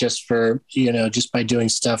years just by doing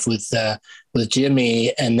stuff with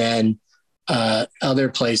Jimmy, and then other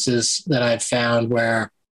places that I've found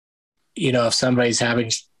where, if somebody's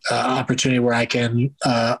having opportunity where I can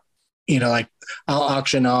like I'll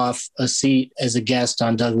auction off a seat as a guest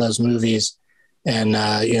on Doug Loves Movies. And,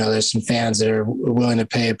 there's some fans that are willing to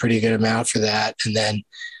pay a pretty good amount for that. And then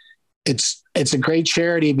it's a great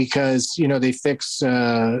charity because, they fix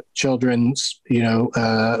children's,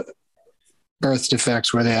 birth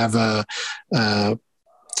defects where they have,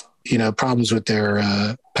 problems with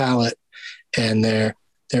their palate and their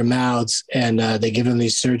mouths. And they give them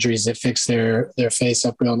these surgeries that fix their face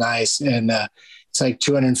up real nice. And it's like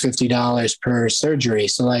 $250 per surgery.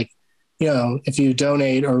 So like, if you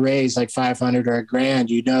donate or raise like 500 or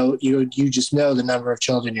 $1,000, you just know the number of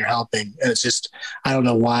children you're helping. And it's just, I don't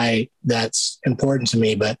know why that's important to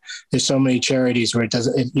me, but there's so many charities where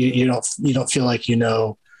you don't feel like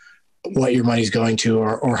what your money's going to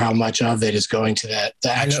or how much of it is going to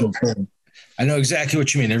the actual thing. I know exactly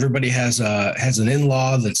what you mean. Everybody has an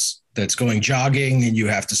in-law that's going jogging and you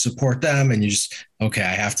have to support them and you just, okay,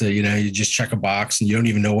 I have to, you just check a box and you don't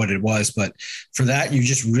even know what it was. But for that,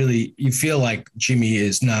 you feel like Jimmy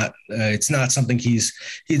is not, it's not something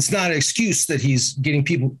it's not an excuse that he's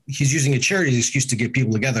using a charity excuse to get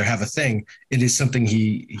people together, have a thing. It is something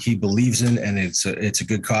he believes in and it's a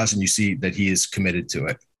good cause and you see that he is committed to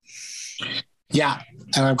it. Yeah.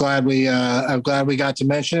 And I'm glad we got to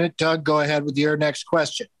mention it. Doug, go ahead with your next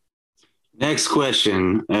question. Next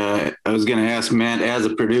question. I was going to ask Matt, as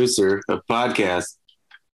a producer of podcasts,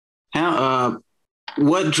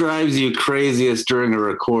 what drives you craziest during a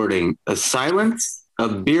recording? A silence, a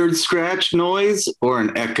beard scratch noise, or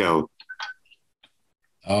an echo?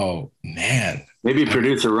 Oh man. Maybe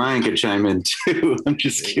producer Ryan could chime in too. I'm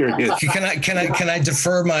just curious. Can I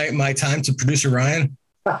defer my time to producer Ryan?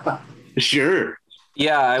 Sure.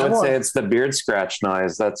 Yeah, I would say it's the beard scratch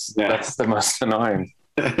noise. That's the most annoying.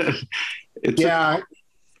 It's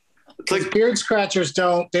like beard scratchers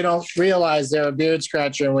don't realize they're a beard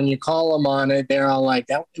scratcher. When you call them on it, they're all like,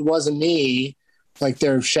 "That it wasn't me," like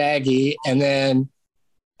they're shaggy, and then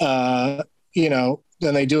then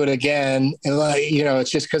they do it again, and it's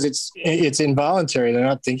just because it's involuntary. They're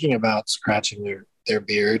not thinking about scratching their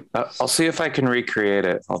beard. I'll see if I can recreate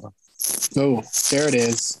it. Hold on. Oh, there it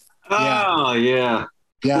is. Oh yeah.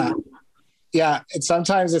 Yeah,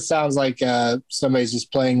 sometimes it sounds like somebody's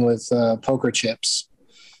just playing with poker chips.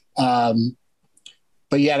 But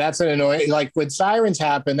yeah, that's an annoying. Like when sirens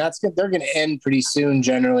happen, they're going to end pretty soon.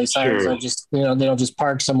 Generally, sirens are just they don't just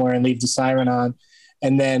park somewhere and leave the siren on,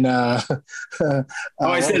 and then. I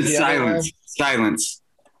said silence. Silence.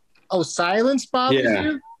 Oh, silence bothers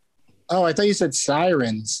you? Oh, I thought you said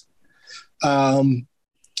sirens.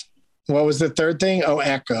 What was the third thing? Oh,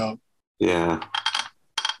 echo. Yeah.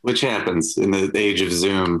 Which happens in the age of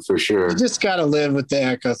Zoom for sure. You just got to live with the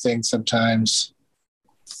echo thing sometimes.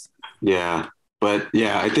 Yeah. But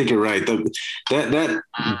yeah, I think you're right. That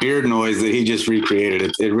beard noise that he just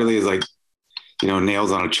recreated, it really is like,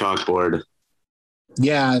 nails on a chalkboard.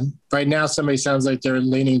 Yeah. Right now, somebody sounds like they're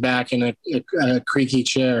leaning back in a creaky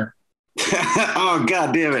chair. Oh,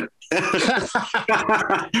 God damn it.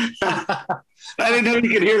 I didn't know you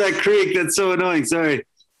could hear that creak. That's so annoying. Sorry.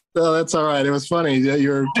 No, that's all right. It was funny that you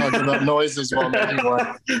were talking about noises while making one.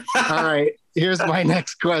 All right. Here's my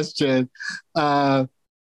next question. Tell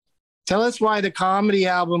us why the comedy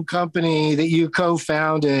album company that you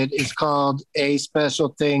co-founded is called A Special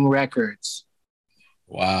Thing Records.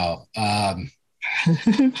 Wow.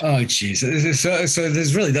 Oh, geez. So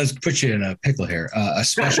this really does put you in a pickle here. A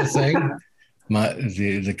special thing,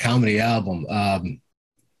 the comedy album.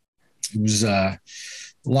 It was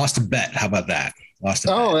lost a bet. How about that?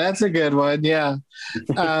 Oh, that's a good one. Yeah.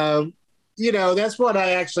 That's what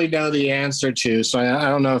I actually know the answer to. So I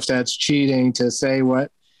don't know if that's cheating to say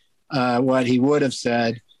what he would have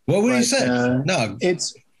said. What would he say? No,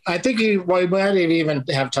 I think we might even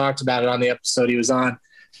have talked about it on the episode he was on.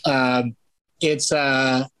 There's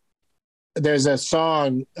a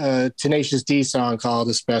song, Tenacious D song called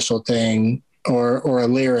A Special Thing or a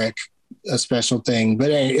lyric, A Special Thing,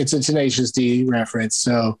 but it's a Tenacious D reference.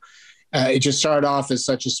 So it just started off as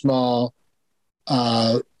such a small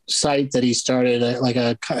site that he started like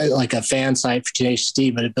a fan site for Tenacious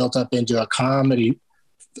D, but it built up into a comedy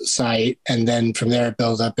site. And then from there it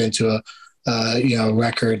built up into a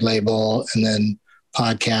record label and then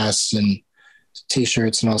podcasts and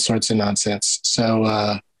t-shirts and all sorts of nonsense. So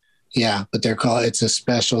but it's A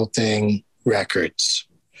Special Thing Records.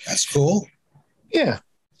 That's cool. Yeah.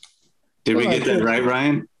 Did we get that right,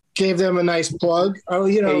 Ryan? Gave them a nice plug. Oh,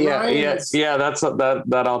 Ryan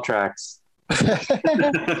that all tracks.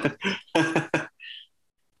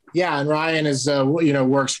 Yeah, and Ryan is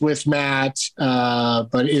works with Matt,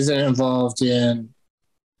 but isn't involved in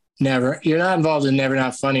Never. You're not involved in Never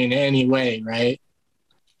Not Funny in any way, right?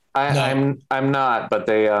 I'm not, but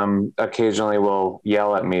they occasionally will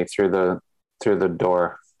yell at me through the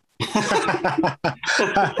door.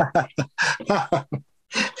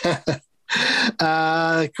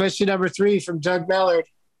 Question number 3 from Doug Mellard.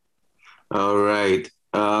 All right.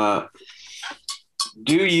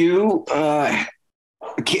 Do you or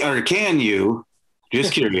can you,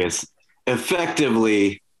 just curious,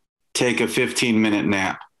 effectively take a 15-minute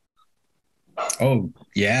nap? Oh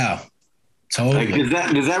yeah, totally. Like,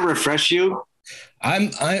 does that refresh you?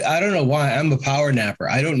 I don't know why. I'm a power napper.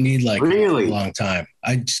 I don't need like really a long time.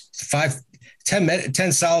 I just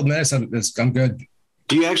 10 solid minutes. I'm good.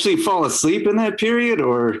 Do you actually fall asleep in that period,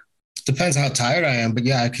 or depends how tired I am? But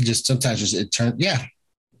yeah, I could just sometimes just it turn. Yeah,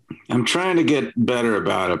 I'm trying to get better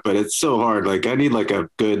about it, but it's so hard. Like I need like a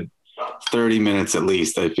good 30 minutes at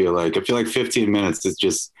least. I feel like 15 minutes is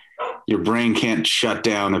just your brain can't shut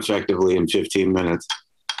down effectively in 15 minutes.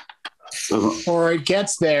 So, or it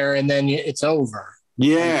gets there and then it's over.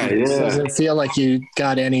 Yeah, it doesn't feel like you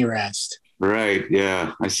got any rest. Right.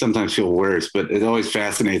 Yeah. I sometimes feel worse, but it always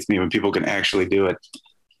fascinates me when people can actually do it.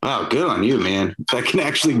 Wow. Good on you, man. That can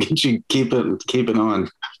actually get you keeping on.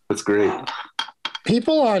 That's great.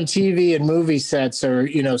 People on TV and movie sets are,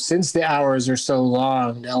 since the hours are so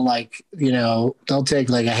long, they'll take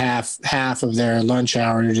like a half of their lunch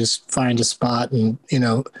hour to just find a spot and,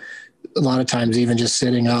 a lot of times even just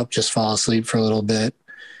sitting up, just fall asleep for a little bit.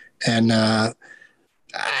 And I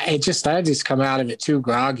just come out of it too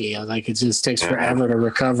groggy. Like it just takes forever to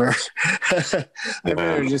recover.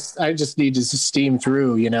 I just need to steam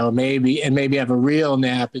through, maybe have a real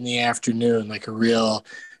nap in the afternoon, like a real,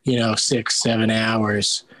 6-7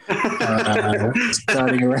 hours,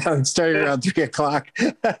 starting around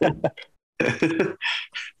 3:00.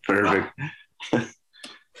 Perfect.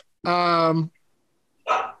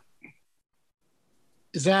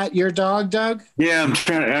 Is that your dog, Doug? Yeah, I'm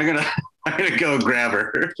gonna go grab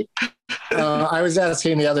her. I was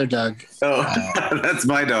asking the other Doug. Oh, that's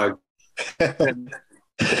my dog. If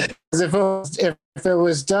it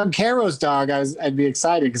was Doug Caro's dog, I'd be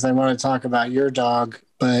excited because I want to talk about your dog.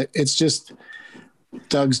 But it's just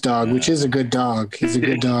Doug's dog, which is a good dog. He's a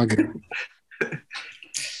good dog.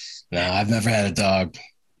 No, I've never had a dog.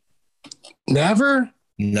 Never?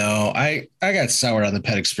 No, I got soured on the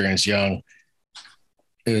pet experience young.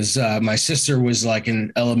 It was my sister was like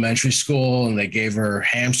in elementary school and they gave her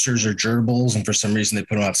hamsters or gerbils. And for some reason they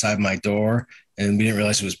put them outside my door and we didn't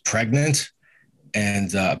realize it was pregnant.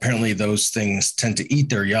 And apparently those things tend to eat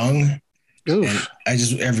their young. Oof. And I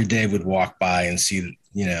just every day would walk by and see,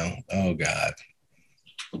 oh God.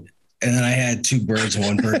 And then I had 2 birds and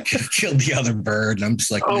one bird killed the other bird. And I'm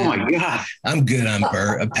just like, oh my God, I'm good on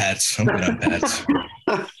pets. I'm good on pets.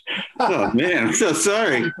 Oh man, I'm so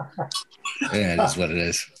sorry. Yeah, it is what it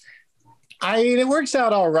is. I mean, it works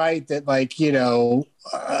out all right that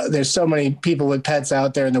there's so many people with pets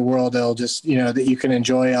out there in the world. They'll just, that you can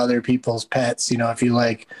enjoy other people's pets, if you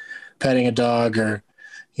like petting a dog or,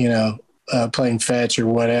 playing fetch or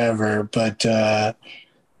whatever. But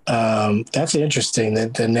that's interesting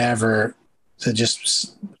that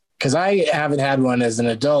because I haven't had one as an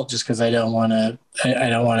adult just because I don't want to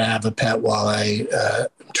have a pet while I'm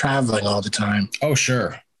traveling all the time. Oh,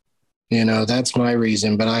 sure. That's my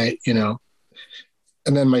reason, but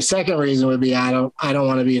and then my second reason would be, I don't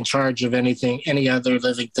want to be in charge of any other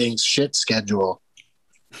living thing's shit schedule.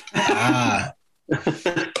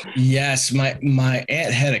 Yes. My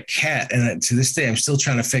aunt had a cat and to this day, I'm still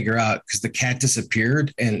trying to figure out because the cat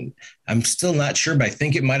disappeared and I'm still not sure, but I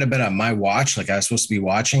think it might've been on my watch. Like I was supposed to be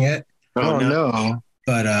watching it. Oh no.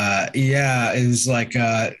 But yeah, it was like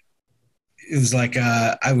I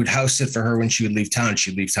would house sit for her when she would leave town.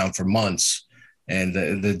 She'd leave town for months. And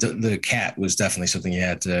the cat was definitely something you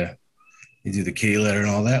do the kitty litter and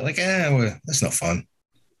all that. Like, well, that's no fun.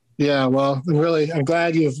 Yeah. Well, really, I'm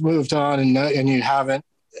glad you've moved on and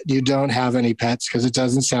you don't have any pets because it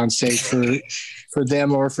doesn't sound safe for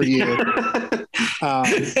them or for you.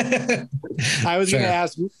 I was going to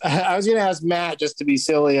ask Matt just to be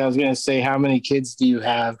silly. I was going to say, how many kids do you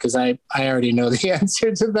have? Cause I already know the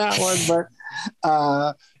answer to that one,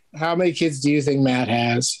 but how many kids do you think Matt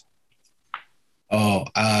has? Oh,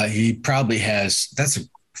 he probably has. That's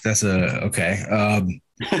okay.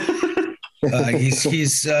 He's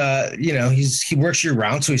he works year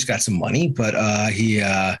round, so he's got some money, but he's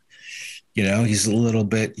a little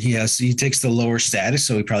bit, he takes the lower status.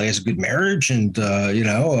 So he probably has a good marriage and,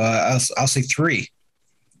 I'll say 3.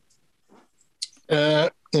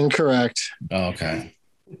 Incorrect. Oh, okay.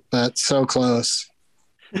 That's so close.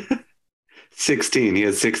 16. He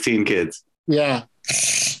has 16 kids. Yeah.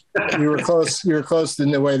 You were close. You were close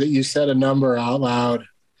in the way that you said a number out loud.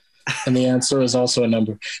 And the answer is also a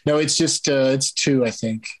number. No, it's just, it's 2, I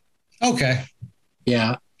think. Okay.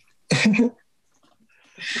 Yeah.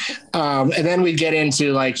 And then we get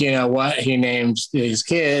into like, what he named his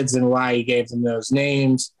kids and why he gave them those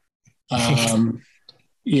names.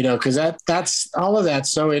 Because that's all of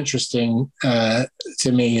that's so interesting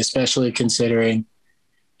to me, especially considering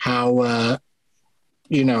how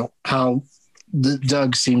how the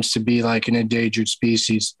Doug seems to be like an endangered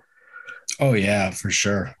species. Oh yeah, for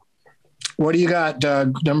sure. What do you got,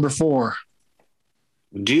 Doug? Number 4.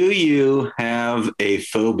 Do you have a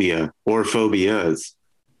phobia or phobias?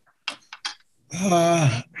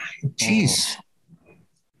 Geez.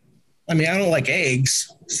 I mean, I don't like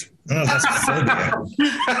eggs. I don't know if that's a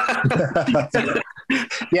phobia.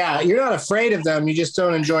 Yeah, you're not afraid of them. You just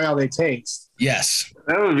don't enjoy how they taste. Yes.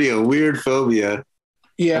 That would be a weird phobia.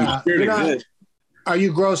 Yeah. Sure are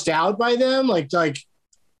you grossed out by them? Like,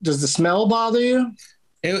 does the smell bother you?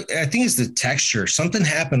 I think it's the texture. Something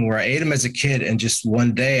happened where I ate them as a kid, and just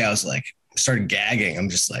one day I was like, started gagging. I'm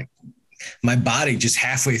just like, my body just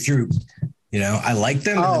halfway through, I liked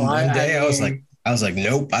them. And then one day I was like,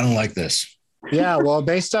 nope, I don't like this. Yeah, well,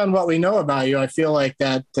 based on what we know about you, I feel like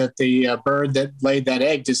that the bird that laid that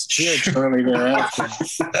egg disappeared shortly thereafter.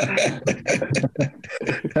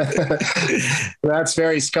 That's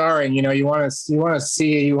very scarring. You want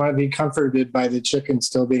to be comforted by the chicken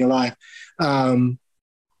still being alive.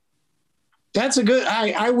 That's a good.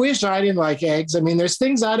 I wish I didn't like eggs. I mean, there's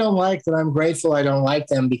things I don't like that I'm grateful I don't like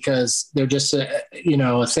them because they're just a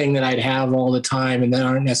thing that I'd have all the time and that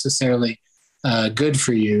aren't necessarily good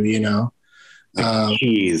for you.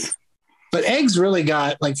 Cheese. But eggs really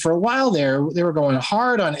got, like, for a while there, they were going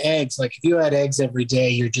hard on eggs. Like, if you had eggs every day,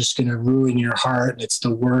 you're just going to ruin your heart and it's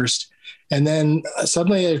the worst. And then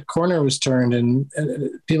suddenly a corner was turned and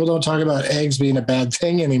people don't talk about eggs being a bad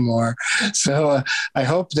thing anymore. So I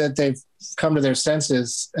hope that they've come to their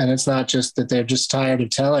senses and it's not just that they're just tired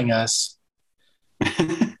of telling us.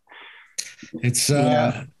 It's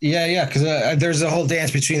yeah. Because there's a whole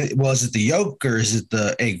dance between. Well, is it the yolk or is it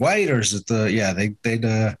the egg white or is it the? Yeah, they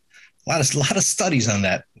a lot of studies on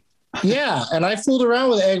that. Yeah, and I fooled around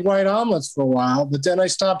with egg white omelets for a while, but then I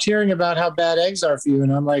stopped hearing about how bad eggs are for you,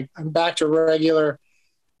 and I'm back to regular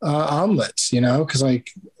omelets, because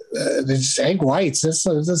there's egg whites. This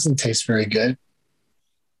doesn't taste very good.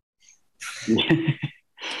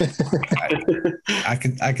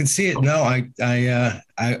 I can see it. No,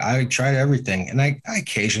 I tried everything, and I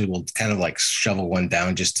occasionally will kind of like shovel one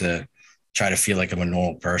down just to try to feel like I'm a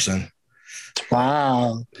normal person.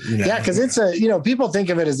 Wow. Yeah, because it's people think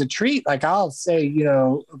of it as a treat. Like I'll say,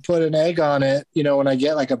 put an egg on it, when I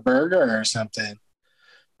get like a burger or something.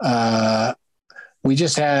 We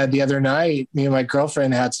just had the other night, me and my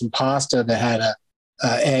girlfriend had some pasta that had a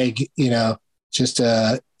egg, just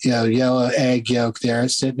a yellow egg yolk there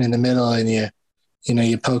sitting in the middle, and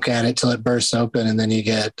you poke at it till it bursts open, and then you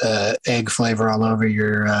get egg flavor all over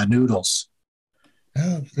your noodles.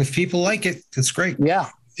 Oh, if people like it, it's great.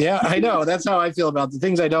 Yeah, I know. That's how I feel about the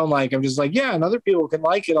things I don't like. I'm just like, yeah, and other people can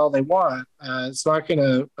like it all they want. It's not going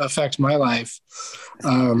to affect my life.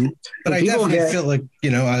 But I definitely feel like, you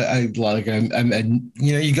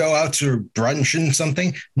go out to brunch and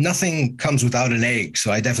something, nothing comes without an egg.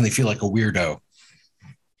 So I definitely feel like a weirdo.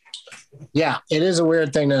 Yeah, it is a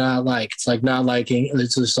weird thing to not like. It's like not liking.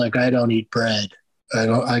 It's just like, I don't eat bread.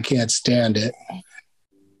 I can't stand it.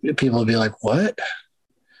 People will be like, what?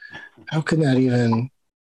 How can that even?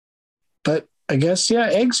 But I guess, yeah,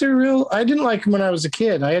 eggs are real. I didn't like them when I was a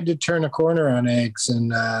kid. I had to turn a corner on eggs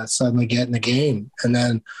and suddenly get in the game. And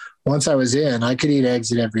then once I was in, I could eat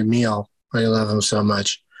eggs at every meal. I love them so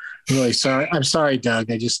much. I'm really sorry. I'm sorry,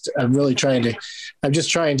 Doug. I'm just trying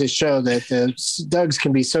to show that the Dougs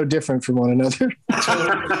can be so different from one another.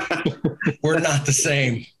 We're not the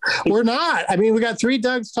same. We're not. I mean, we got 3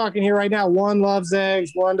 Dougs talking here right now. One loves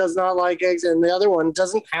eggs, one does not like eggs, and the other one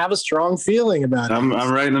doesn't have a strong feeling about it. I'm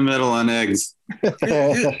right in the middle on eggs.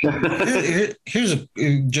 Here's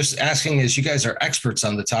just asking, as you guys are experts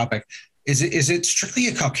on the topic, is it strictly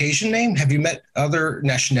a Caucasian name? Have you met other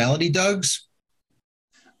nationality Dougs?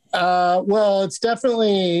 Well, it's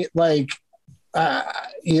definitely like, I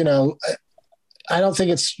don't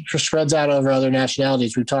think it spreads out over other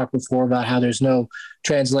nationalities. We talked before about how there's no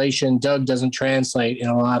translation. Doug doesn't translate in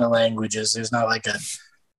a lot of languages. There's not like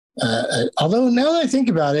although now that I think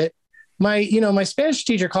about it, my Spanish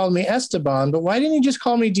teacher called me Esteban, but why didn't he just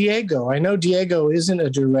call me Diego? I know Diego isn't a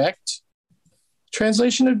direct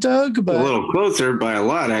translation of Doug, but a little closer by a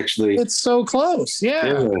lot, actually. It's so close.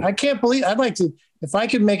 Yeah. I can't believe. I'd like to, if I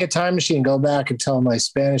could make a time machine, go back and tell my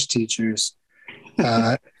Spanish teachers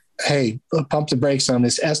hey, pump the brakes on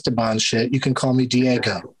this Esteban shit. You can call me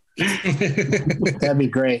Diego. That'd be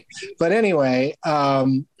great. But anyway,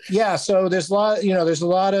 so there's a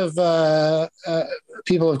lot of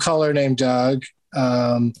people of color named Doug.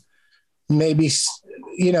 Maybe,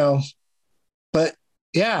 but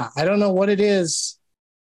yeah, I don't know what it is.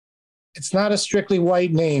 It's not a strictly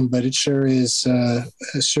white name, but it sure is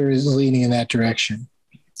leaning in that direction.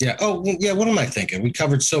 Yeah. Oh, yeah. What am I thinking? We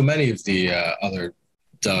covered so many of the other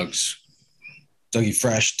Dougs. Dougie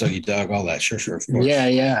Fresh, Dougie Doug, all that. Sure, of course.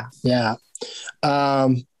 Yeah.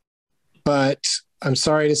 But I'm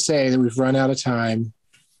sorry to say that we've run out of time.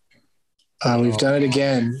 We've done it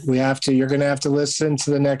again. You're going to have to listen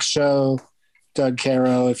to the next show, Doug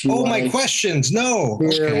Caro, if you my questions. No.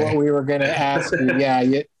 Hear what we were going to ask you. Yeah.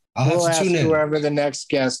 We'll ask whoever the next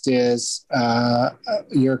guest is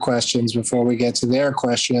your questions before we get to their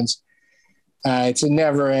questions. It's a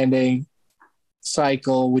never-ending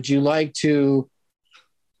cycle. Would you like to?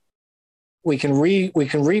 We can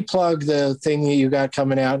replug the thing that you got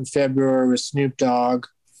coming out in February with Snoop Dogg.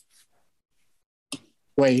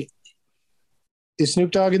 Wait, is Snoop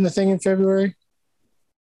Dogg in the thing in February?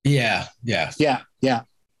 Yeah.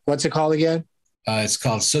 What's it called again? It's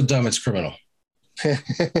called So Dumb It's Criminal.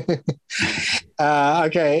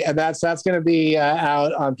 Okay, and that's going to be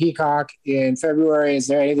out on Peacock in February. Is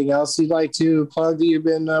there anything else you'd like to plug that you've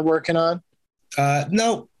been working on?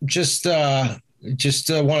 No, just want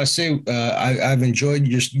to say I've enjoyed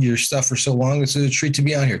your stuff for so long. It's a treat to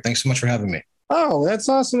be on here. Thanks so much for having me. Oh, that's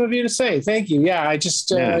awesome of you to say. Thank you. Yeah, I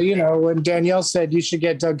just when Danielle said you should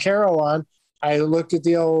get Doug Caro on, I looked at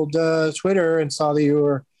the old Twitter and saw that you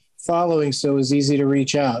were following, so it was easy to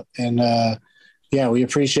reach out. And we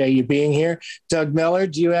appreciate you being here. Doug Mellor,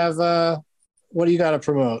 do you have what do you got to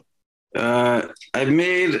promote? I've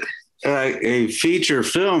made a feature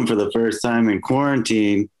film for the first time in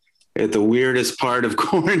quarantine. At the weirdest part of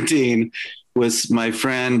quarantine was my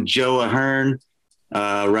friend Joe Ahern,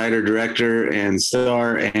 writer, director, and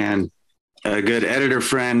star, and a good editor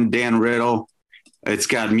friend, Dan Riddle. It's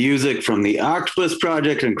got music from the Octopus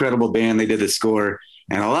Project, incredible band. They did the score,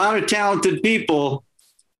 and a lot of talented people,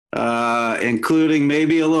 including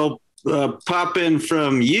maybe a little pop in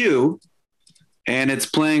from you. And it's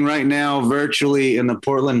playing right now virtually in the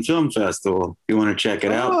Portland Film Festival. If you want to check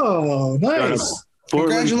it out. Oh, nice.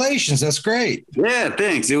 Congratulations. That's great. Yeah,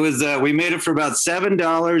 thanks. It was, we made it for about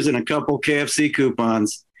 $7 and a couple KFC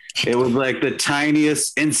coupons. It was like the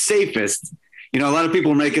tiniest and safest. A lot of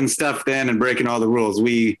people were making stuff then and breaking all the rules.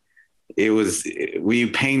 We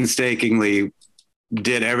painstakingly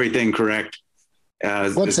did everything correct.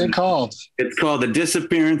 What's it called? It's called The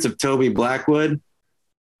Disappearance of Toby Blackwood.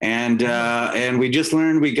 And we just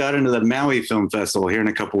learned we got into the Maui Film Festival here in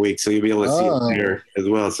a couple weeks. So you'll be able to see it there as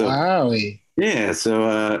well. So Maui. Yeah,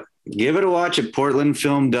 so give it a watch at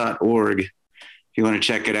portlandfilm.org if you want to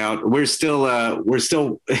check it out. It's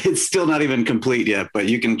still not even complete yet, but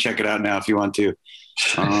you can check it out now if you want to.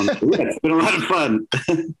 It's been a lot of fun.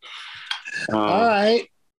 All right.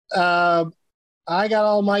 I got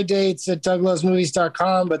all my dates at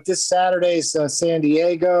douglovesmovies.com, but this Saturday's San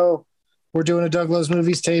Diego. We're doing a Doug Loves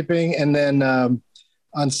Movies taping. And then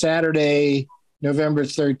on Saturday, November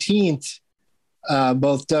 13th,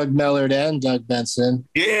 both Doug Mellor and Doug Benson,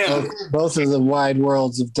 both of the wide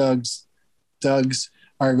worlds of Doug's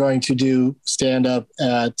are going to do stand-up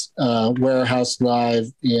at Warehouse Live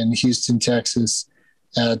in Houston, Texas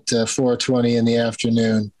at 4:20 in the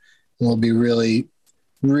afternoon. We'll be really,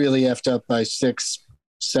 really effed up by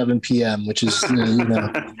 7 p.m., which is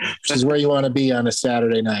which is where you want to be on a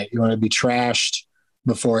Saturday night. You want to be trashed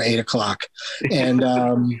before 8 o'clock. And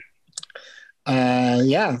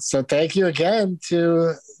so thank you again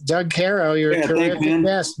to Doug Caro. You're a terrific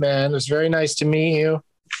guest, man. It was very nice to meet you.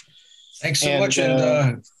 Thanks so much,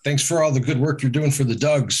 and thanks for all the good work you're doing for the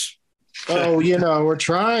Dougs. Oh, we're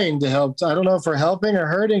trying to help. I don't know if we're helping or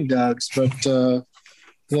hurting Dougs, but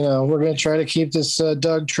we're going to try to keep this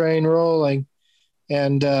Doug train rolling.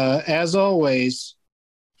 And as always,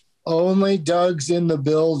 only Doug's in the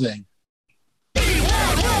building.